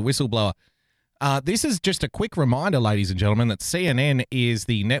identity of the whistleblower. This is just a quick reminder, ladies and gentlemen, that CNN is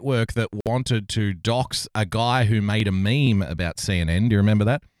the network that wanted to dox a guy who made a meme about CNN. Do you remember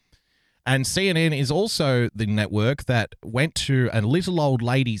that? And CNN is also the network that went to a little old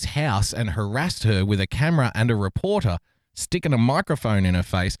lady's house and harassed her with a camera and a reporter, sticking a microphone in her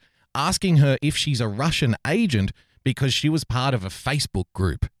face, asking her if she's a Russian agent because she was part of a Facebook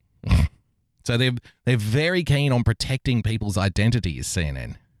group. So they're very keen on protecting people's identities,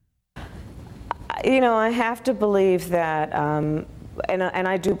 CNN. I have to believe that, and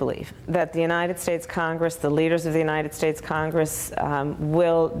I do believe that the United States Congress, the leaders of the United States Congress,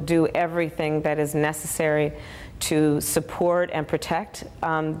 will do everything that is necessary to support and protect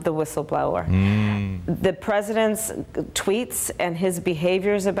the whistleblower. The president's tweets and his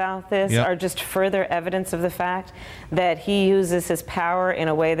behaviors about this are just further evidence of the fact that he uses his power in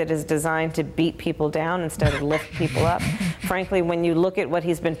a way that is designed to beat people down instead of lift people up. Frankly, when you look at what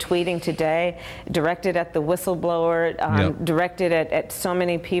he's been tweeting today, directed at the whistleblower, directed at so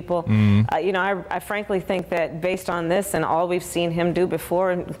many people, I frankly think that based on this and all we've seen him do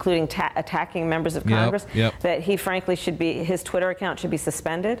before, including attacking members of Congress, that he frankly his Twitter account should be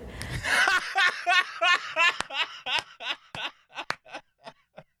suspended.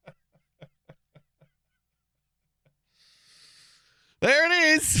 There it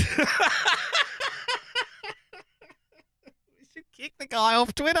is. We should kick the guy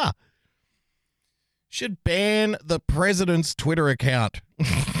off Twitter. Should ban the president's Twitter account.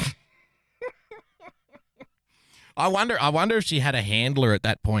 I wonder if she had a handler at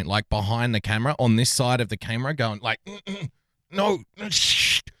that point, like behind the camera, on this side of the camera, going like, no,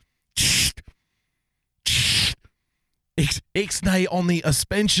 shh, shh, shh, ixnay on the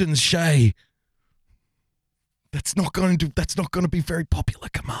suspensions, Shay. That's not going to be very popular,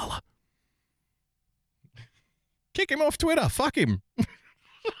 Kamala. Kick him off Twitter. Fuck him.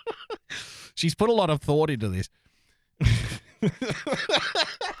 She's put a lot of thought into this.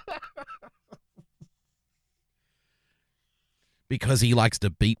 Because he likes to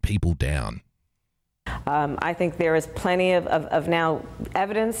beat people down. I think there is plenty of now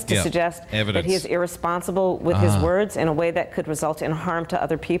evidence to suggest that he is irresponsible with his words in a way that could result in harm to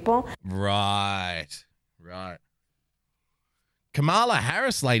other people. Right. Kamala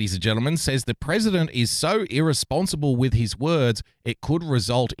Harris, ladies and gentlemen, says the president is so irresponsible with his words, it could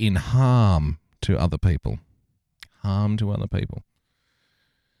result in harm to other people. Harm to other people.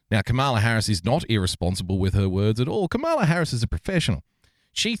 Now, Kamala Harris is not irresponsible with her words at all. Kamala Harris is a professional.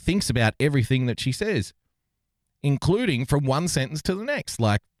 She thinks about everything that she says, including from one sentence to the next.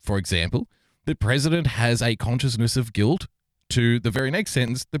 Like, for example, the president has a consciousness of guilt, to the very next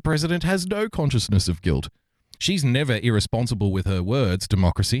sentence, the president has no consciousness of guilt. She's never irresponsible with her words,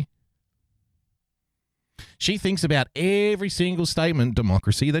 democracy. She thinks about every single statement,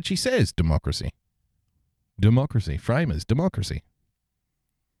 democracy, that she says, democracy. Democracy, framers, democracy.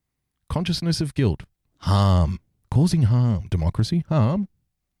 Consciousness of guilt, harm, causing harm, democracy, harm.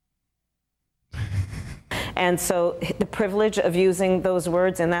 And so the privilege of using those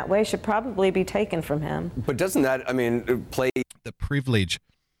words in that way should probably be taken from him. But doesn't that, play... The privilege.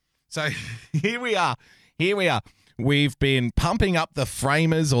 So here we are. We've been pumping up the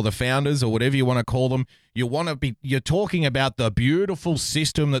framers or the founders or whatever you want to call them. You're talking about the beautiful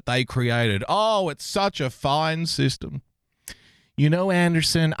system that they created. Oh, it's such a fine system. You know,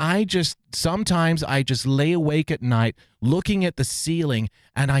 Anderson, sometimes I just lay awake at night looking at the ceiling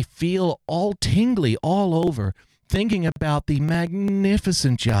and I feel all tingly all over, thinking about the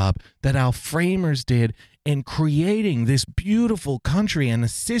magnificent job that our framers did in creating this beautiful country and a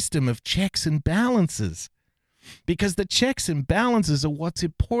system of checks and balances. Because the checks and balances are what's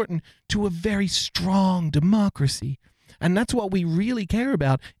important to a very strong democracy. And that's what we really care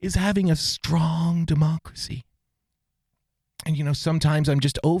about, is having a strong democracy. And, you know, sometimes I'm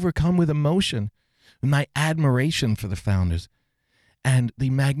just overcome with emotion, with my admiration for the founders and the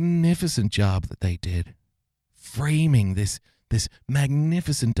magnificent job that they did framing this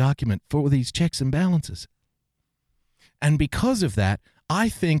magnificent document for these checks and balances. And because of that, I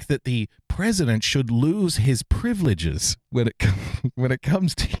think that the president should lose his privileges when it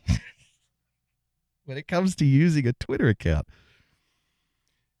comes to using a Twitter account.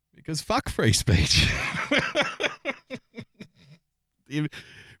 Because fuck free speech.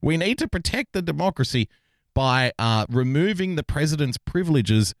 We need to protect the democracy by removing the president's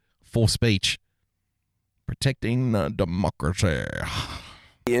privileges for speech. Protecting the democracy.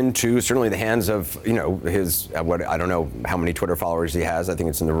 Into certainly the hands of, you know, his, what, I don't know how many Twitter followers he has. I think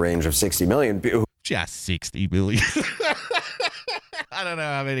it's in the range of 60 million. Just 60 million. I don't know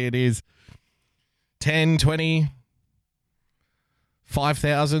how many it is. 10, 20,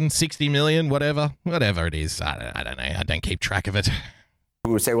 5,000, 60 million, whatever it is. I don't know. I don't keep track of it.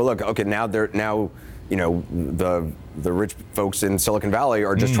 Who would say, well, look, okay, now you know, the rich folks in Silicon Valley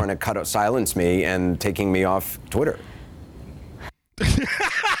are just trying to silence me and taking me off Twitter.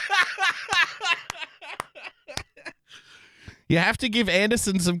 You have to give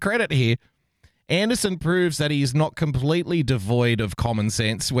Anderson some credit here. Anderson proves that he's not completely devoid of common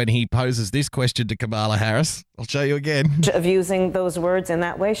sense when he poses this question to Kamala Harris. I'll show you again. Of using those words in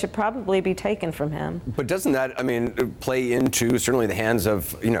that way should probably be taken from him. But doesn't that, I mean, play into certainly the hands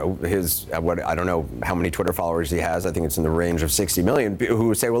of, you know, his, what, I don't know how many Twitter followers he has. I think it's in the range of 60 million, who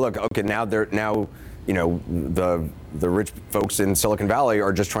would say, well, look, okay, now you know, the rich folks in Silicon Valley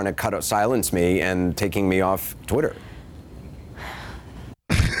are just trying to silence me and taking me off Twitter.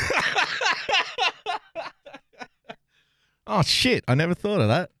 Oh, shit. I never thought of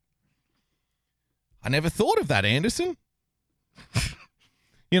that. I never thought of that, Anderson.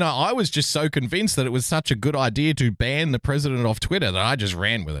 You know, I was just so convinced that it was such a good idea to ban the president off Twitter that I just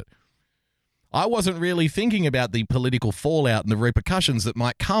ran with it. I wasn't really thinking about the political fallout and the repercussions that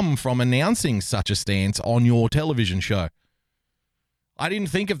might come from announcing such a stance on your television show. I didn't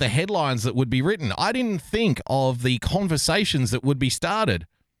think of the headlines that would be written. I didn't think of the conversations that would be started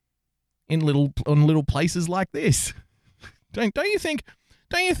in little places like this. Don't you think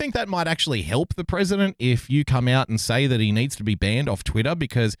that might actually help the president if you come out and say that he needs to be banned off Twitter?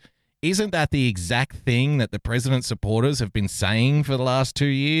 Because isn't that the exact thing that the president's supporters have been saying for the last 2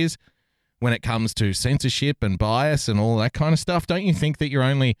 years when it comes to censorship and bias and all that kind of stuff? Don't you think that you're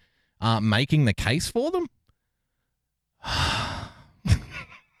only making the case for them?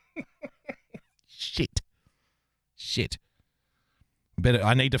 Shit.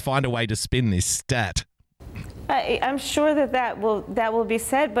 I need to find a way to spin this stat. I'm sure that will be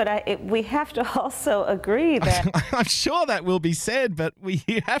said, but we have to also agree that... I'm sure that will be said, but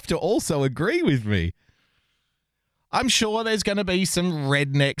you have to also agree with me. I'm sure there's going to be some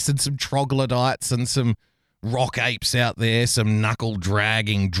rednecks and some troglodytes and some rock apes out there, some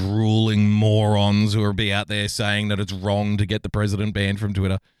knuckle-dragging, drooling morons who will be out there saying that it's wrong to get the president banned from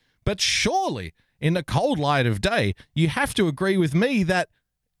Twitter. But surely, in the cold light of day, you have to agree with me that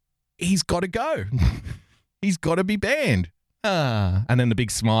he's got to go. He's got to be banned. And then the big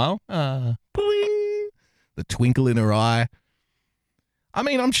smile. Boing. The twinkle in her eye. I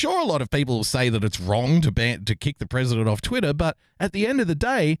mean, I'm sure a lot of people will say that it's wrong to kick the president off Twitter, but at the end of the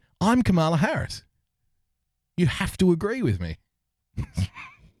day, I'm Kamala Harris. You have to agree with me.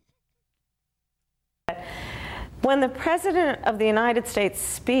 When the President of the United States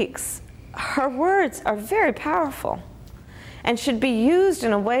speaks, her words are very powerful and should be used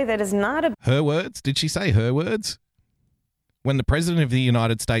in a way that is not a... Her words? Did she say her words? When the President of the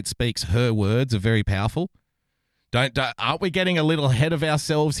United States speaks, her words are very powerful. Aren't we getting a little ahead of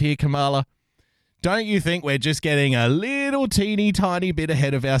ourselves here, Kamala? Don't you think we're just getting a little teeny tiny bit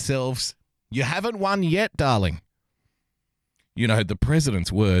ahead of ourselves? You haven't won yet, darling. You know, the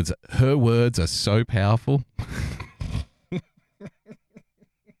president's words, her words are so powerful.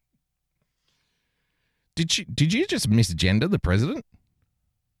 Did you just misgender the president?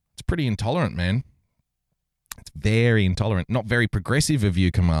 It's pretty intolerant, man. It's very intolerant. Not very progressive of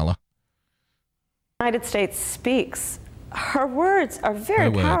you, Kamala. United States speaks, her words are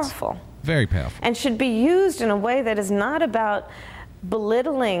very powerful. Very powerful. And should be used in a way that is not about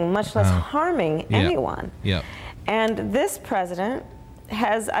belittling, much less harming anyone. Yeah. And this president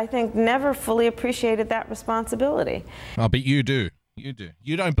has, I think, never fully appreciated that responsibility. Oh, but you do. You do.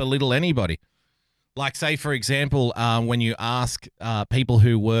 You don't belittle anybody. Like, say, for example, when you ask people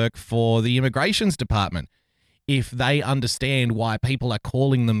who work for the immigrations department if they understand why people are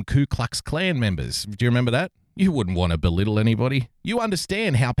calling them Ku Klux Klan members. Do you remember that? You wouldn't want to belittle anybody. You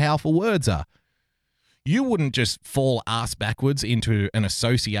understand how powerful words are. You wouldn't just fall ass backwards into an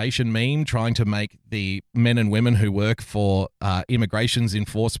association meme trying to make the men and women who work for immigrations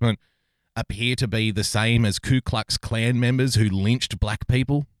enforcement appear to be the same as Ku Klux Klan members who lynched black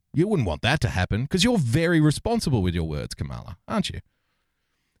people. You wouldn't want that to happen because you're very responsible with your words, Kamala, aren't you?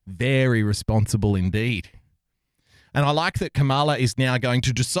 Very responsible indeed. And I like that Kamala is now going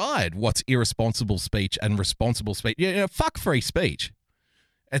to decide what's irresponsible speech and responsible speech. Yeah, fuck free speech.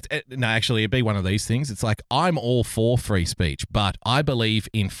 No, actually, it'd be one of these things. It's like, I'm all for free speech, but I believe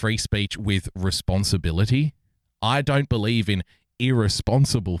in free speech with responsibility. I don't believe in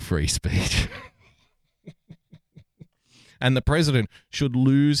irresponsible free speech. And the president should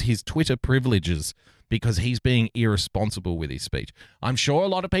lose his Twitter privileges because he's being irresponsible with his speech. I'm sure a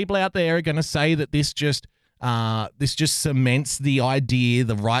lot of people out there are going to say that this just cements the idea,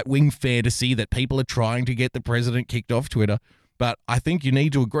 the right-wing fantasy that people are trying to get the president kicked off Twitter. But I think you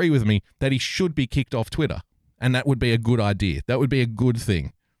need to agree with me that he should be kicked off Twitter. And that would be a good idea. That would be a good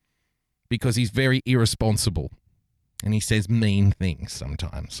thing. Because he's very irresponsible. And he says mean things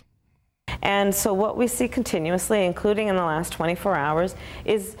sometimes. And so what we see continuously, including in the last 24 hours,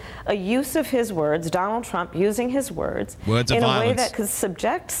 is a use of his words, Donald Trump using his words in a way that could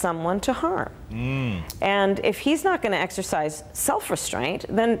subject someone to harm. And if he's not going to exercise self-restraint,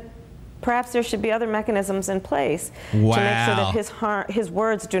 then perhaps there should be other mechanisms in place to make sure that his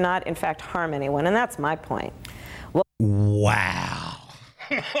words do not, in fact, harm anyone. And that's my point. Well, wow.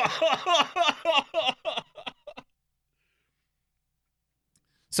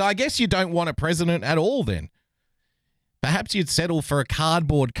 So I guess you don't want a president at all then. Perhaps you'd settle for a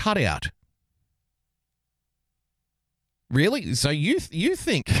cardboard cutout. Really? So you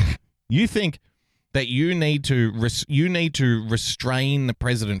think that you need to restrain the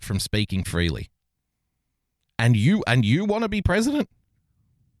president from speaking freely? And you want to be president?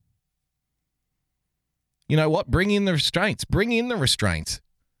 You know what? Bring in the restraints. Bring in the restraints.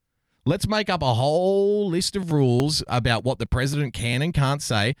 Let's make up a whole list of rules about what the president can and can't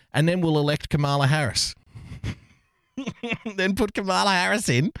say, and then we'll elect Kamala Harris. Then put Kamala Harris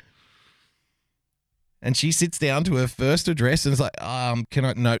and she sits down to her first address and is like,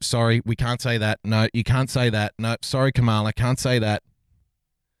 no, sorry, we can't say that. No, you can't say that. No, sorry, Kamala, can't say that.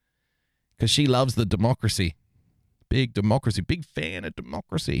 Because she loves the democracy. Big democracy, big fan of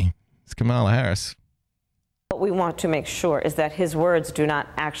democracy. It's Kamala Harris. What we want to make sure is that his words do not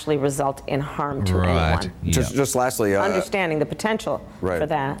actually result in harm to anyone. Yep. Just lastly, understanding the potential for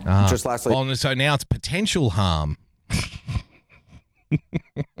that. Just lastly, well, so now it's potential harm.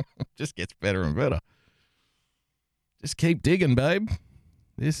 Just gets better and better. Just keep digging, babe.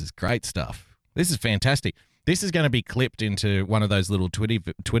 This is great stuff. This is fantastic. This is going to be clipped into one of those little Twitter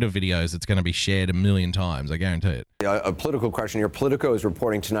videos that's going to be shared a million times, I guarantee it. A political question here. Politico is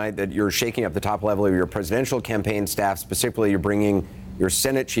reporting tonight that you're shaking up the top level of your presidential campaign staff. Specifically, you're bringing your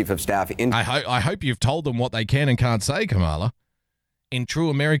Senate chief of staff in. I hope you've told them what they can and can't say, Kamala. In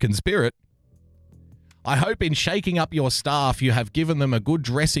true American spirit. I hope in shaking up your staff, you have given them a good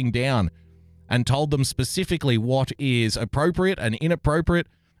dressing down and told them specifically what is appropriate and inappropriate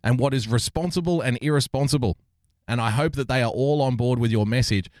and what is responsible and irresponsible. And I hope that they are all on board with your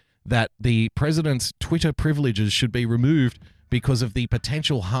message that the president's Twitter privileges should be removed because of the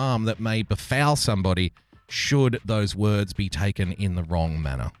potential harm that may befall somebody should those words be taken in the wrong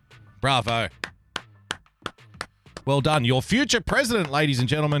manner. Bravo. Well done. Your future president, ladies and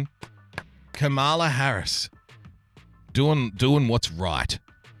gentlemen, Kamala Harris, doing what's right.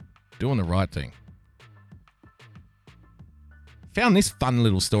 Doing the right thing. Found this fun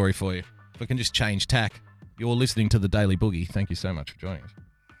little story for you. If I can just change tack. You're listening to the Daily Boogie. Thank you so much for joining us.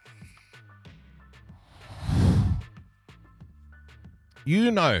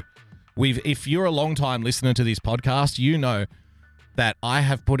 You know, if you're a long-time listener to this podcast, you know that I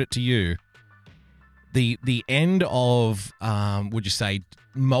have put it to you, the end of, would you say,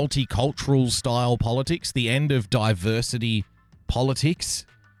 multicultural style politics, the end of diversity politics,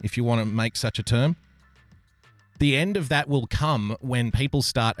 if you want to make such a term, the end of that will come when people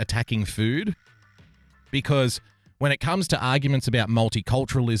start attacking food, because when it comes to arguments about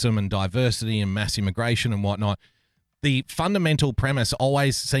multiculturalism and diversity and mass immigration and whatnot, the fundamental premise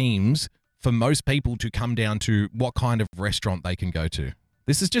always seems for most people to come down to what kind of restaurant they can go to.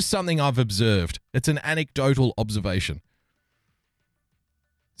 This is just something I've observed. It's an anecdotal observation.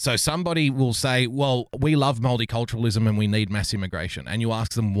 So somebody will say, well, we love multiculturalism and we need mass immigration. And you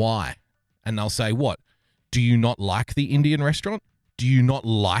ask them why. And they'll say, what? Do you not like the Indian restaurant? Do you not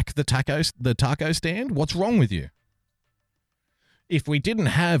like the taco stand? What's wrong with you? If we didn't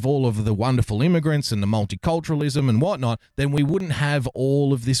have all of the wonderful immigrants and the multiculturalism and whatnot, then we wouldn't have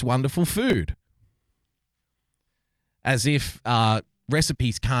all of this wonderful food. As if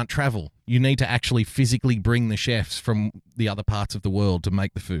recipes can't travel. You need to actually physically bring the chefs from the other parts of the world to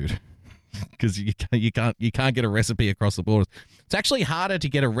make the food, because you can't get a recipe across the border. It's actually harder to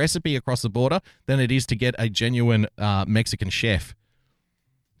get a recipe across the border than it is to get a genuine Mexican chef.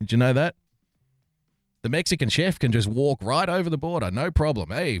 Did you know that? The Mexican chef can just walk right over the border, no problem.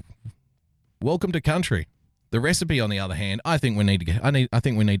 Hey, welcome to country. The recipe, on the other hand, I think we need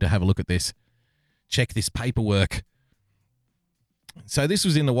to have a look at this. Check this paperwork. So this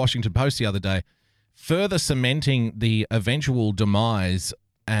was in the Washington Post the other day, further cementing the eventual demise.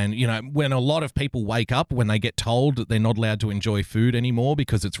 And, you know, when a lot of people wake up when they get told that they're not allowed to enjoy food anymore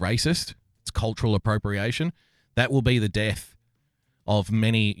because it's racist, it's cultural appropriation, that will be the death of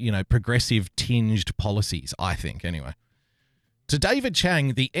many, you know, progressive tinged policies, I think, anyway. To David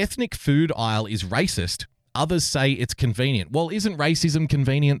Chang, the ethnic food aisle is racist. Others say it's convenient. Well, isn't racism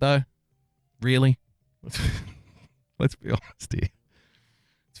convenient, though? Really? Let's be honest here.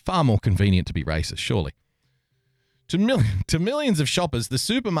 It's far more convenient to be racist, surely. To millions of shoppers, the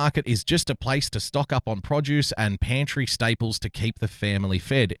supermarket is just a place to stock up on produce and pantry staples to keep the family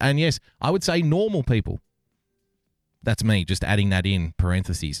fed. And yes, I would say normal people. That's me, just adding that in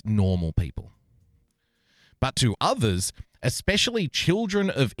parentheses, normal people. But to others, especially children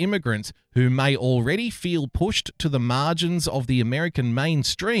of immigrants who may already feel pushed to the margins of the American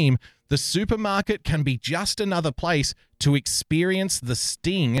mainstream, the supermarket can be just another place to experience the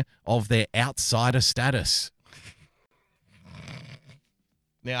sting of their outsider status.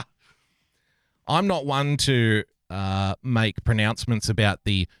 Now, I'm not one to make pronouncements about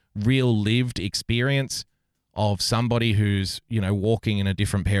the real lived experience of somebody who's, you know, walking in a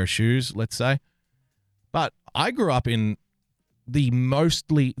different pair of shoes, let's say. But I grew up in the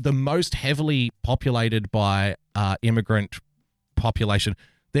most heavily populated by immigrant population.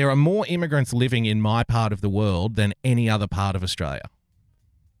 There are more immigrants living in my part of the world than any other part of Australia.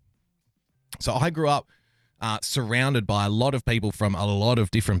 So I grew up surrounded by a lot of people from a lot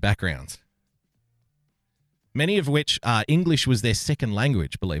of different backgrounds, many of which English was their second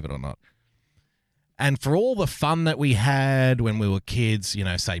language, believe it or not. And for all the fun that we had when we were kids, you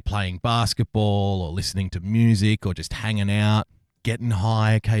know, say playing basketball or listening to music or just hanging out, getting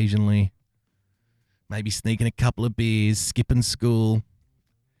high occasionally, maybe sneaking a couple of beers, skipping school,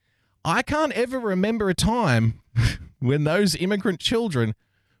 I can't ever remember a time when those immigrant children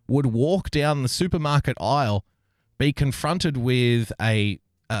would walk down the supermarket aisle, be confronted with a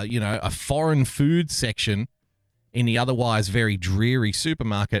foreign food section in the otherwise very dreary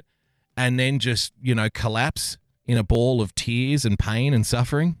supermarket, and then just, you know, collapse in a ball of tears and pain and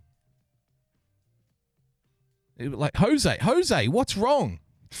suffering. Like, Jose, what's wrong?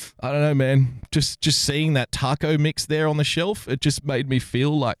 I don't know, man. Just seeing that taco mix there on the shelf, it just made me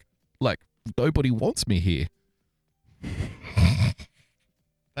feel like nobody wants me here.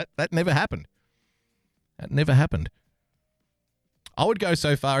 That never happened. That never happened. I would go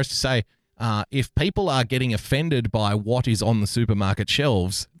so far as to say, if people are getting offended by what is on the supermarket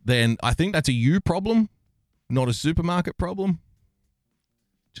shelves, then I think that's a you problem, not a supermarket problem.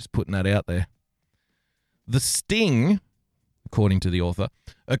 Just putting that out there. The sting, according to the author,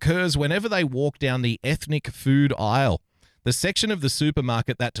 occurs whenever they walk down the ethnic food aisle, the section of the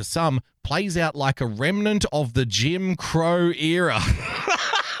supermarket that to some plays out like a remnant of the Jim Crow era.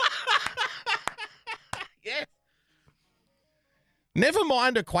 Yeah. Never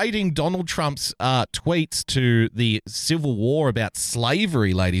mind equating Donald Trump's tweets to the Civil War about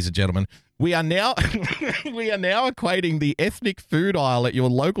slavery, ladies and gentlemen. We are now equating the ethnic food aisle at your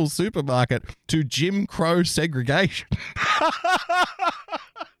local supermarket to Jim Crow segregation.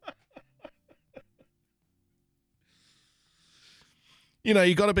 You know,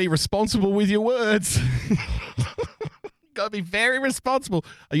 you got to be responsible with your words. Got to be very responsible.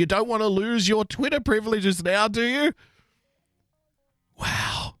 You don't want to lose your Twitter privileges now, do you?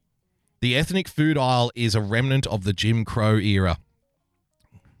 Wow. The ethnic food aisle is a remnant of the Jim Crow era.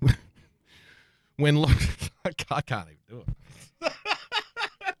 I can't even do it.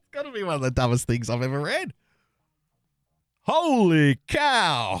 It's got to be one of the dumbest things I've ever read. Holy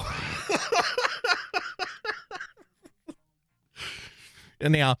cow.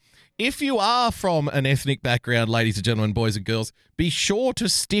 And now, if you are from an ethnic background, ladies and gentlemen, boys and girls, be sure to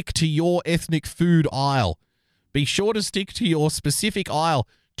stick to your ethnic food aisle. Be sure to stick to your specific aisle.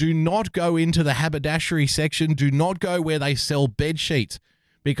 do not go into the haberdashery section. Do not go where they sell bed sheets,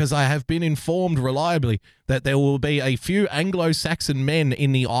 because I have been informed reliably that there will be a few Anglo-Saxon men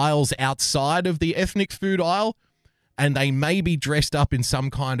in the aisles outside of the ethnic food aisle, and they may be dressed up in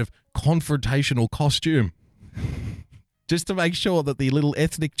some kind of confrontational costume just to make sure that the little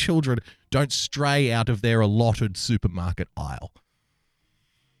ethnic children don't stray out of their allotted supermarket aisle.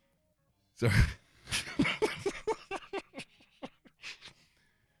 So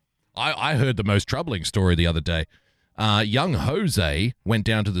I heard the most troubling story the other day. Young Jose went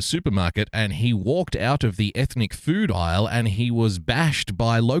down to the supermarket and he walked out of the ethnic food aisle and he was bashed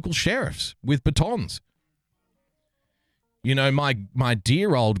by local sheriffs with batons. You know, my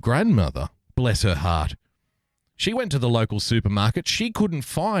dear old grandmother, bless her heart, she went to the local supermarket. She couldn't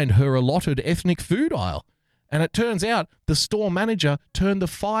find her allotted ethnic food aisle. And it turns out the store manager turned the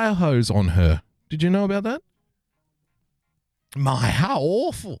fire hose on her. Did you know about that? My, how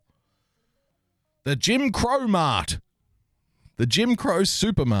awful. The Jim Crow Mart. The Jim Crow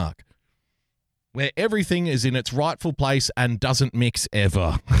Supermarket, where everything is in its rightful place and doesn't mix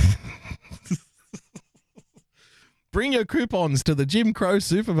ever. Bring your coupons to the Jim Crow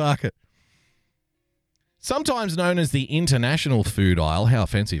Supermarket. Sometimes known as the international food aisle, how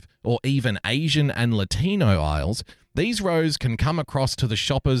offensive, or even Asian and Latino aisles, these rows can come across to the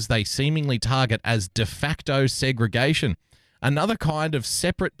shoppers they seemingly target as de facto segregation, another kind of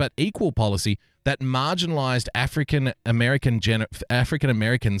separate but equal policy that marginalized African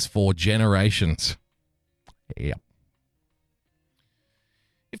Americans for generations. Yeah.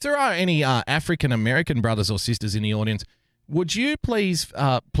 If there are any African American brothers or sisters in the audience, would you please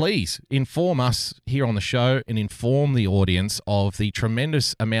inform us here on the show and inform the audience of the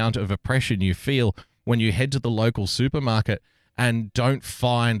tremendous amount of oppression you feel when you head to the local supermarket and don't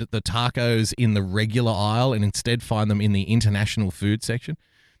find the tacos in the regular aisle and instead find them in the international food section?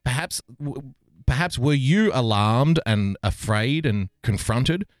 Perhaps were you alarmed and afraid and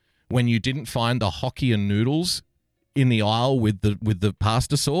confronted when you didn't find the Hokkien noodles in the aisle with the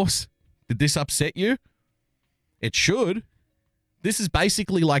pasta sauce? Did this upset you? It should. This is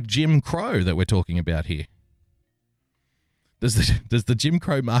basically like Jim Crow that we're talking about here. Does the Jim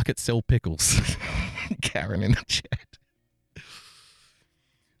Crow market sell pickles? Karen in the chat.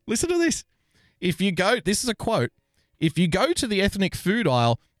 Listen to this. This is a quote. If you go to the ethnic food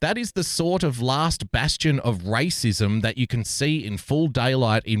aisle, that is the sort of last bastion of racism that you can see in full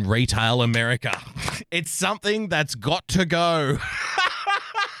daylight in retail America. It's something that's got to go.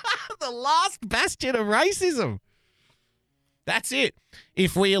 The last bastion of racism. That's it.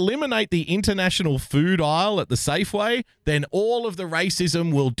 If we eliminate the international food aisle at the Safeway, then all of the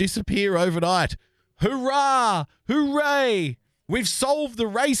racism will disappear overnight. Hurrah! Hooray! We've solved the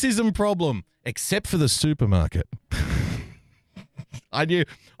racism problem, except for the supermarket. I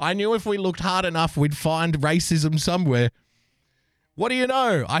knew if we looked hard enough, we'd find racism somewhere. What do you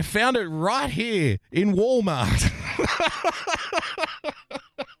know? I found it right here in Walmart.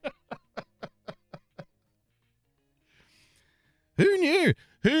 Who knew?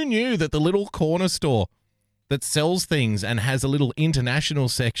 Who knew that the little corner store that sells things and has a little international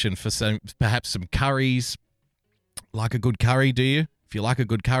section for perhaps some curries? Like a good curry, do you? If you like a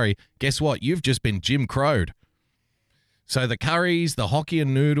good curry, guess what? You've just been Jim Crowed. So the curries, the Hokkien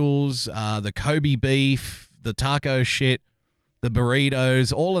noodles, the Kobe beef, the taco shit, the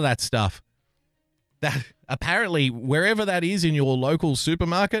burritos, all of that stuff. That apparently, wherever that is in your local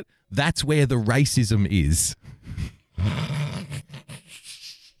supermarket, that's where the racism is.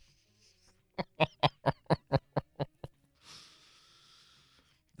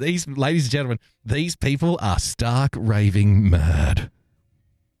 These, ladies and gentlemen, these people are stark raving mad.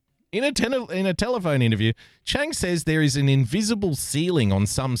 In a telephone interview, Chang says there is an invisible ceiling on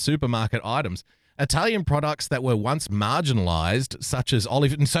some supermarket items. Italian products that were once marginalized, such as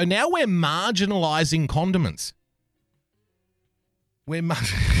olive. And so now we're marginalizing condiments.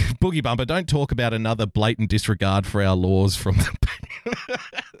 Boogie Bumper, don't talk about another blatant disregard for our laws from the...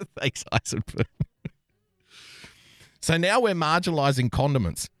 Thanks, Eisenberg. So now we're marginalizing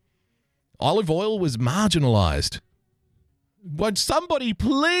condiments. Olive oil was marginalized. Would somebody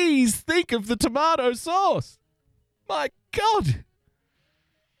please think of the tomato sauce? My God.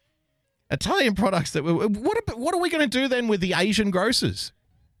 Italian products that were... What are we going to do then with the Asian grocers?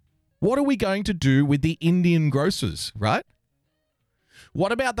 What are we going to do with the Indian grocers, right?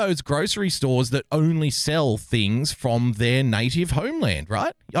 What about those grocery stores that only sell things from their native homeland,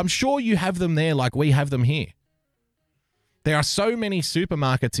 right? I'm sure you have them there like we have them here. There are so many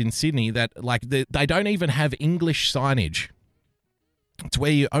supermarkets in Sydney that they don't even have English signage. It's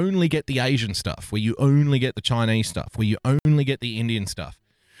where you only get the Asian stuff, where you only get the Chinese stuff, where you only get the Indian stuff.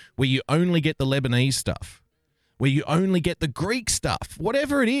 where you only get the Lebanese stuff, where you only get the Greek stuff,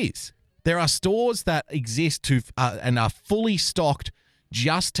 whatever it is. There are stores that exist to and are fully stocked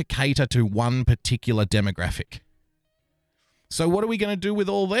just to cater to one particular demographic. So what are we going to do with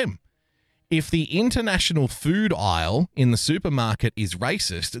all them? If the international food aisle in the supermarket is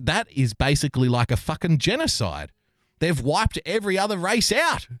racist, that is basically like a fucking genocide. They've wiped every other race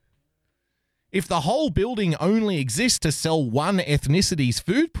out. If the whole building only exists to sell one ethnicity's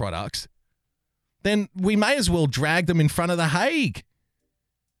food products, then we may as well drag them in front of the Hague.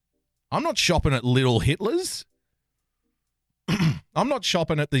 I'm not shopping at Little Hitler's. I'm not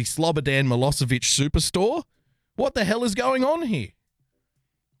shopping at the Slobodan Milosevic superstore. What the hell is going on here?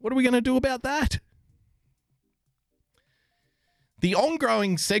 What are we going to do about that? The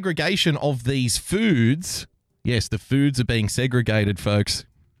ongoing segregation of these foods. Yes, the foods are being segregated, folks.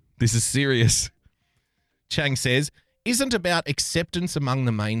 This is serious. Chang says, isn't about acceptance among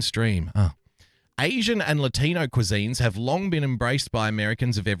the mainstream. Asian and Latino cuisines have long been embraced by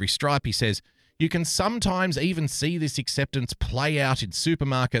Americans of every stripe, he says. You can sometimes even see this acceptance play out in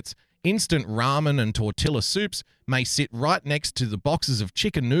supermarkets. Instant ramen and tortilla soups may sit right next to the boxes of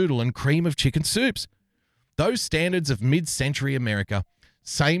chicken noodle and cream of chicken soups. Those standards of mid-century America.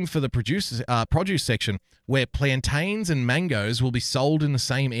 Same for the produce section, where plantains and mangoes will be sold in the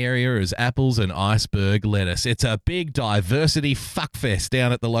same area as apples and iceberg lettuce. It's a big diversity fuckfest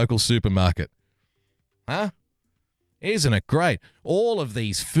down at the local supermarket. Huh? Isn't it great? All of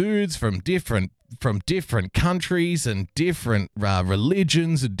these foods from different countries and different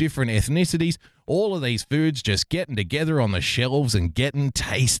religions and different ethnicities, all of these foods just getting together on the shelves and getting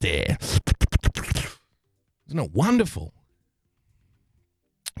tasty. Isn't it wonderful?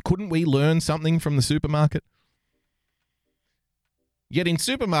 Couldn't we learn something from the supermarket? Yet in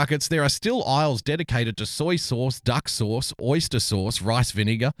supermarkets, there are still aisles dedicated to soy sauce, duck sauce, oyster sauce, rice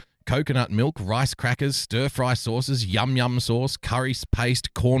vinegar, coconut milk, rice crackers, stir-fry sauces, yum-yum sauce, curry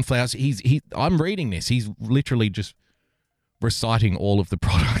paste, cornflowers. I'm reading this. He's literally just reciting all of the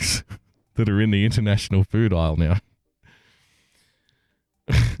products that are in the international food aisle now.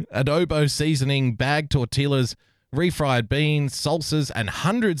 Adobo seasoning, bagged tortillas, refried beans, salsas, and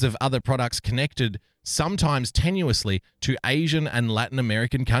hundreds of other products connected, sometimes tenuously, to Asian and Latin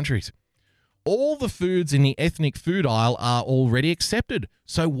American countries. All the foods in the ethnic food aisle are already accepted,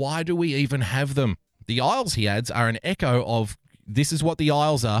 so why do we even have them? The aisles, he adds, are an echo of this is what the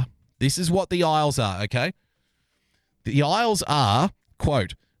aisles are. This is what the aisles are, okay? The aisles are,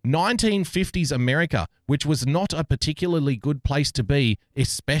 quote, 1950s America, which was not a particularly good place to be,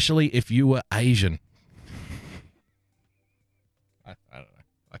 especially if you were Asian. I don't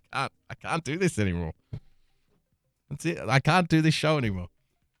know. I can't do this anymore. That's it. I can't do this show anymore.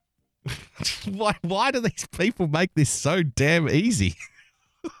 Why do these people make this so damn easy?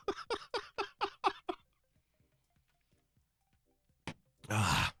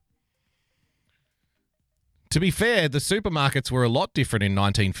 To be fair, the supermarkets were a lot different in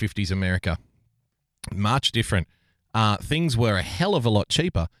 1950s America. Much different. Things were a hell of a lot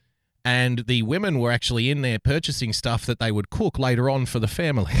cheaper. And the women were actually in there purchasing stuff that they would cook later on for the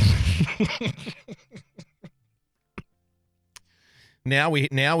family. Now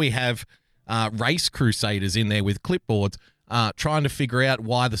we have race crusaders in there with clipboards trying to figure out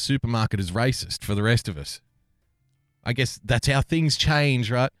why the supermarket is racist for the rest of us. I guess that's how things change,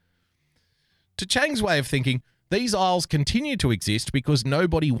 right? To Chang's way of thinking, these aisles continue to exist because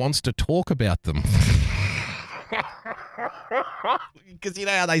nobody wants to talk about them. Because you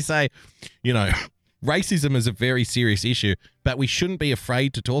know how they say, racism is a very serious issue, but we shouldn't be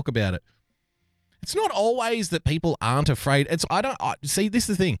afraid to talk about it. It's not always that people aren't afraid. See, this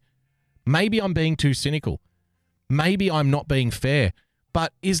is the thing. Maybe I'm being too cynical. Maybe I'm not being fair.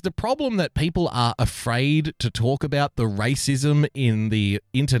 But is the problem that people are afraid to talk about the racism in the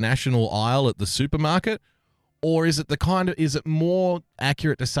international aisle at the supermarket? Or is it more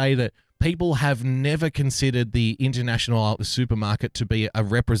accurate to say that people have never considered the international aisle at the supermarket to be a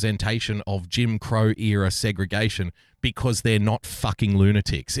representation of Jim Crow era segregation because they're not fucking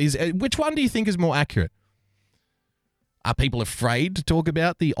lunatics? Which one do you think is more accurate? Are people afraid to talk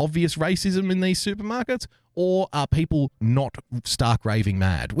about the obvious racism in these supermarkets? Or are people not stark raving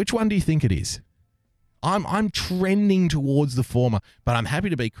mad? Which one do you think it is? I'm trending towards the former, but I'm happy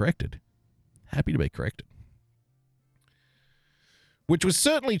to be corrected. Happy to be corrected. Which was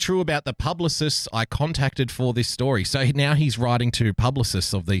certainly true about the publicists I contacted for this story. So now he's writing to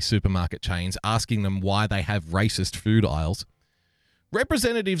publicists of these supermarket chains, asking them why they have racist food aisles.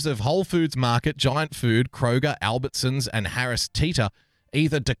 Representatives of Whole Foods Market, Giant Food, Kroger, Albertsons, and Harris Teeter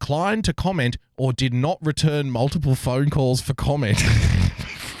either declined to comment or did not return multiple phone calls for comment.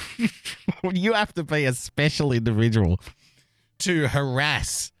 You have to be a special individual to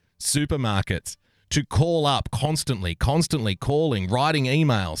harass supermarkets, to call up constantly calling, writing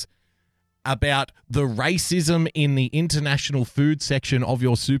emails about the racism in the international food section of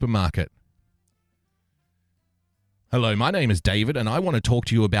your supermarket. Hello, my name is David, and I want to talk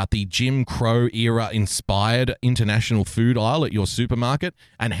to you about the Jim Crow era inspired international food aisle at your supermarket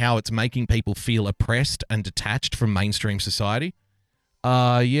and how it's making people feel oppressed and detached from mainstream society.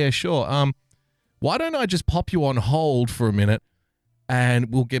 Yeah, sure. Why don't I just pop you on hold for a minute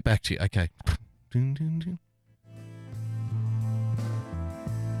and we'll get back to you. Okay.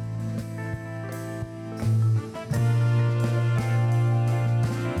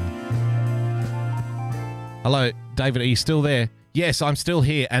 Hello, David, are you still there? Yes, I'm still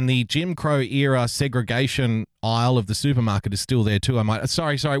here, and the Jim Crow era segregation aisle of the supermarket is still there too. I might.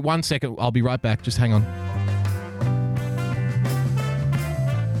 Sorry, 1 second. I'll be right back. Just hang on.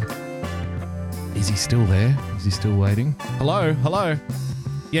 Is he still there? Is he still waiting? Hello?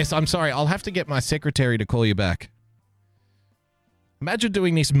 Yes, I'm sorry. I'll have to get my secretary to call you back. Imagine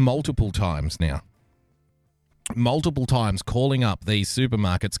doing this multiple times now. Multiple times calling up these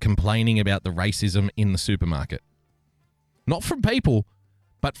supermarkets complaining about the racism in the supermarket. Not from people,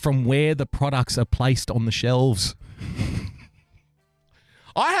 but from where the products are placed on the shelves.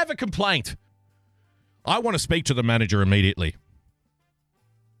 I have a complaint. I want to speak to the manager immediately.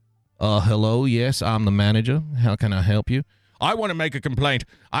 Hello, yes, I'm the manager. How can I help you? I want to make a complaint.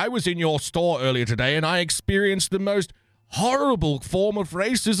 I was in your store earlier today and I experienced the most horrible form of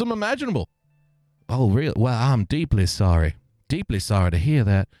racism imaginable. Oh, really? Well, I'm deeply sorry. Deeply sorry to hear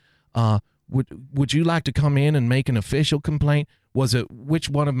that. Would you like to come in and make an official complaint? Was it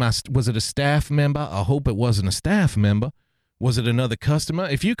was it a staff member? I hope it wasn't a staff member. Was it another customer?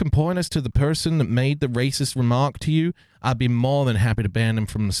 If you can point us to the person that made the racist remark to you, I'd be more than happy to ban them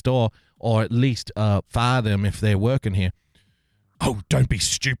from the store or at least fire them if they're working here. Oh, don't be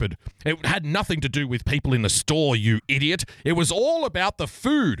stupid. It had nothing to do with people in the store, you idiot. It was all about the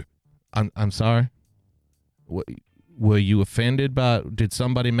food. I'm sorry. Were you offended did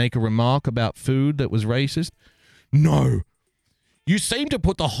somebody make a remark about food that was racist? No. You seem to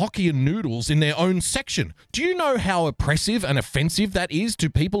put the Hokkien noodles in their own section. Do you know how oppressive and offensive that is to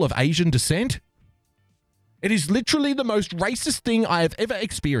people of Asian descent? It is literally the most racist thing I have ever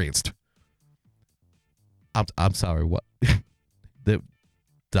experienced. I'm sorry, what? the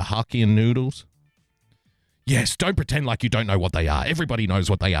Hokkien noodles? Yes, don't pretend like you don't know what they are. Everybody knows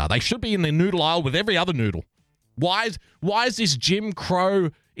what they are. They should be in the noodle aisle with every other noodle. Why is this Jim Crow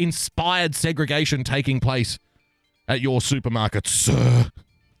inspired segregation taking place at your supermarket, sir?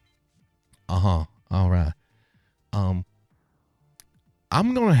 All right. I'm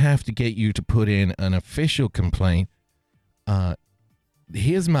going to have to get you to put in an official complaint.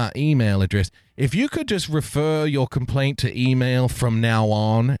 Here's my email address. If you could just refer your complaint to email from now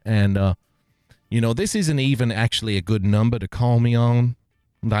on, and this isn't even actually a good number to call me on.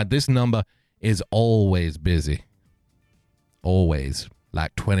 Like, this number is always busy. Always.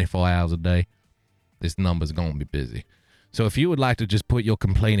 Like 24 hours a day. This number's going to be busy. So if you would like to just put your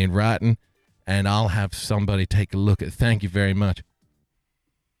complaint in writing, and I'll have somebody take a look at it. Thank you very much.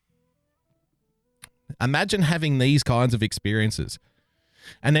 Imagine having these kinds of experiences.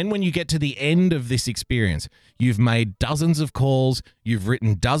 And then when you get to the end of this experience, you've made dozens of calls, you've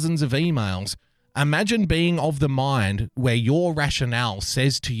written dozens of emails. Imagine being of the mind where your rationale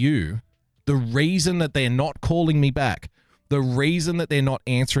says to you, the reason that they're not calling me back, the reason that they're not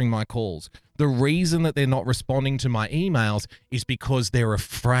answering my calls, the reason that they're not responding to my emails is because they're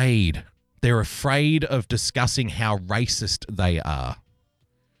afraid. They're afraid of discussing how racist they are.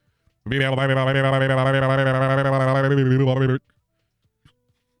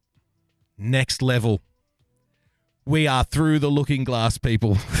 Next level. We are through the looking glass,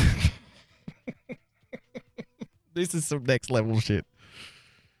 people. This is some next level shit.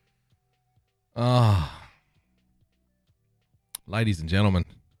 Ladies and gentlemen,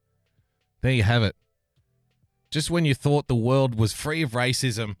 there you have it. Just when you thought the world was free of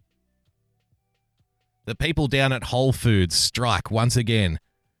racism, the people down at Whole Foods strike once again.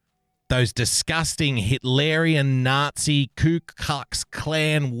 Those disgusting Hitlerian Nazi Ku Klux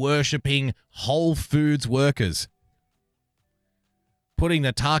Klan worshipping Whole Foods workers. Putting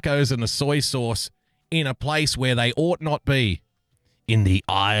the tacos and the soy sauce in a place where they ought not be. In the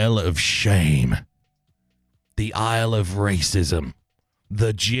aisle of shame. The aisle of racism.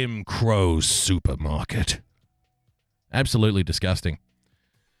 The Jim Crow supermarket. Absolutely disgusting.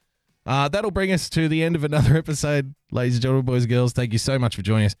 That'll bring us to the end of another episode. Ladies and gentlemen, boys and girls, thank you so much for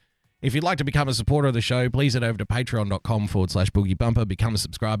joining us. If you'd like to become a supporter of the show, please head over to patreon.com/Boogie Bumper. Become a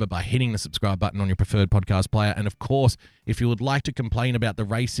subscriber by hitting the subscribe button on your preferred podcast player. And of course, if you would like to complain about the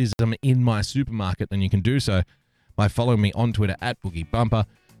racism in my supermarket, then you can do so by following me on Twitter at Boogie Bumper.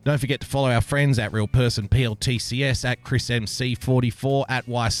 Don't forget to follow our friends at RealPersonPLTCS, at ChrisMC44, at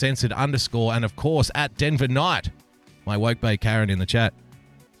YCensored_, and of course at Denver Knight. My woke bay Karen in the chat.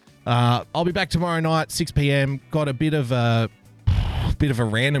 I'll be back tomorrow night, 6 p.m. Got a bit of a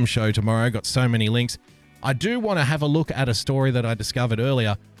random show tomorrow. Got so many links. I do want to have a look at a story that I discovered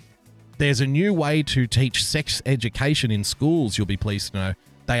earlier. There's a new way to teach sex education in schools, you'll be pleased to know.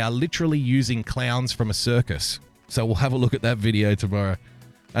 They are literally using clowns from a circus. So we'll have a look at that video tomorrow.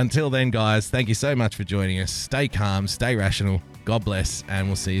 Until then, guys, thank you so much for joining us. Stay calm, stay rational. God bless, and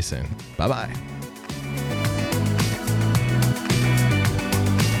we'll see you soon. Bye-bye.